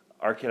soon.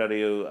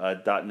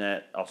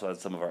 ArcadeAudio.net also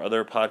has some of our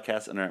other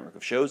podcasts and our network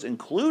of shows,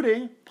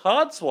 including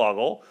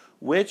Podswoggle,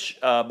 which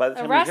by the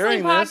time you're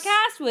hearing this... A wrestling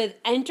podcast with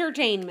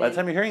entertainment. By the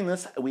time you're hearing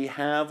this, we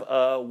have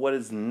what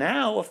is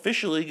now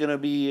officially going to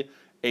be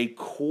a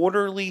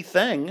quarterly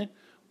thing.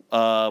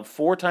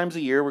 4 times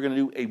a year, we're going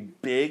to do a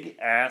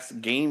big-ass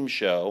game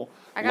show.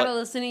 I got to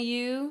listen to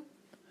you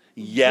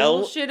yell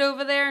bullshit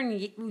over there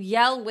and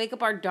wake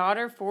up our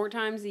daughter 4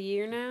 times a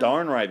year now?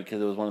 Darn right,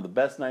 because it was one of the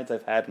best nights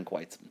I've had in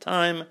quite some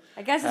time.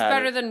 I guess it's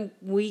better than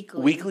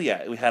weekly. Weekly,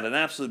 yeah. We had an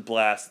absolute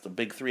blast. It's a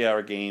big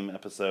 3-hour game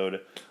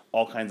episode.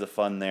 All kinds of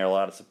fun there. A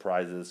lot of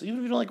surprises. Even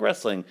if you don't like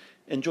wrestling,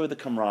 enjoy the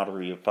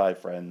camaraderie of 5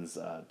 friends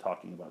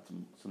talking about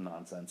some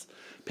nonsense.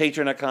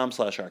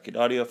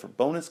 Patreon.com/arcadeaudio for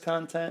bonus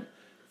content.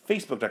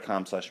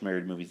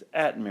 Facebook.com/marriedmovies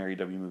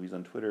 @marriedwmovies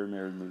on Twitter.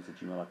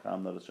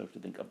 Marriedmovies@gmail.com. Let us know what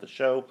you think of the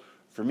show.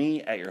 For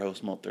me, at your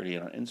host,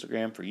 Malt38 on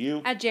Instagram. For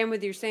you, at Jam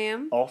with Your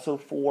Sam. Also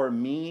for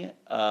me,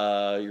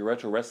 your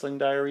Retro Wrestling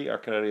Diary,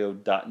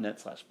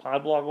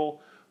 arcadeaudio.net/podbloggle,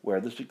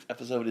 where this week's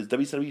episode is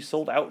WCW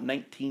Sold Out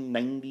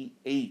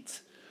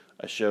 1998.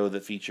 A show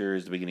that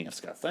features the beginning of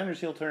Scott Steiner's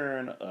heel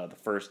turn, the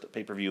first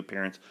pay-per-view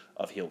appearance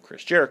of heel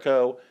Chris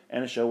Jericho,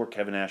 and a show where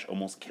Kevin Nash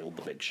almost killed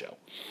the Big Show.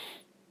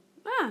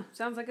 Ah,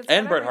 sounds like it's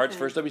and Bret Hart's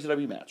first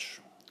WCW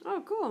match.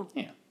 Oh, cool.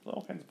 Yeah,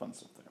 all kinds of fun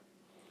stuff there.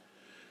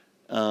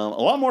 A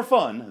lot more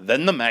fun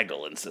than the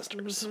Magdalene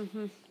sisters.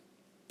 Mm-hmm.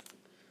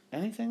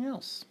 Anything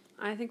else?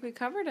 I think we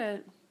covered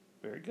it.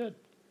 Very good.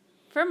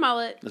 For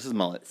Mullet. This is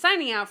Mullet.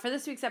 Signing out for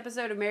this week's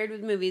episode of Married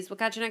with Movies. We'll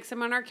catch you next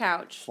time on our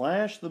couch. /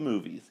 the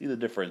movies. See the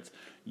difference?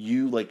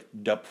 You,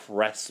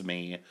 depress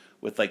me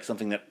with,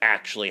 something that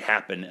actually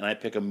happened, and I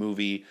pick a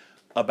movie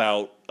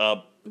about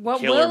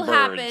killer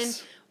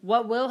birds.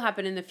 What will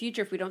happen in the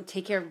future if we don't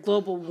take care of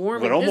global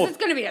warming? This is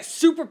going to be a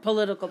super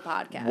political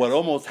podcast. What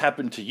almost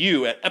happened to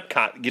you at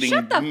Epcot getting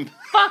Shut the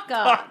fuck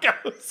up.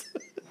 Tacos.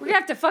 We're going to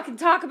have to fucking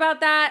talk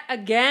about that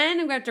again.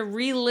 I'm going to have to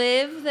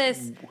relive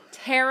this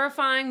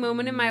terrifying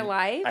moment in my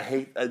life. I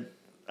hate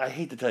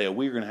to tell you,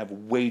 we're going to have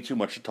way too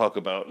much to talk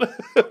about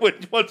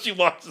once you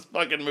watch this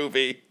fucking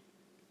movie.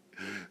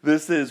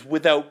 This is,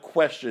 without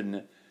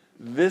question,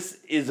 this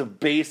is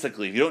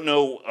basically, if you don't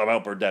know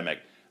about Birdemic,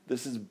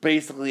 this is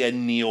basically a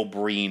Neil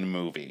Breen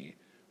movie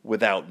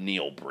without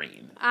Neil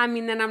Breen. I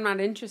mean, then I'm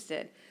not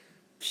interested.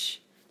 Psh,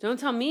 don't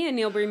tell me a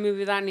Neil Breen movie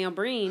without Neil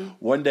Breen.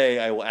 One day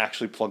I will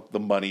actually plunk the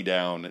money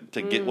down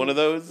to get one of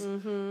those.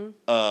 Mm-hmm.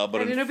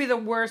 But it'll be the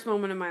worst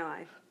moment of my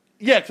life.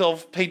 Yeah, because I'll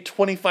pay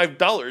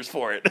 $25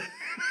 for it.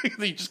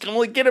 You just can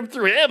only get him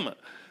through him.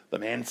 The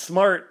man's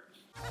smart.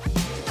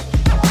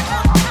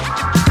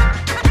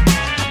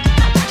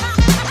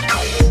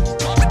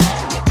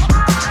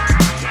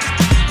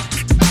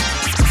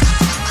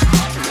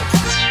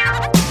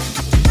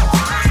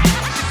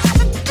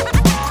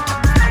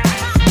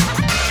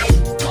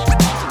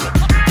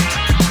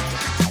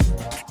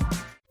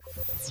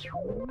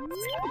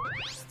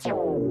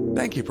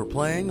 Thank you for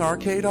playing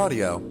Arcade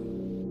Audio.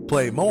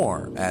 Play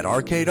more at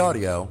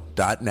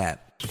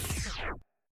arcadeaudio.net.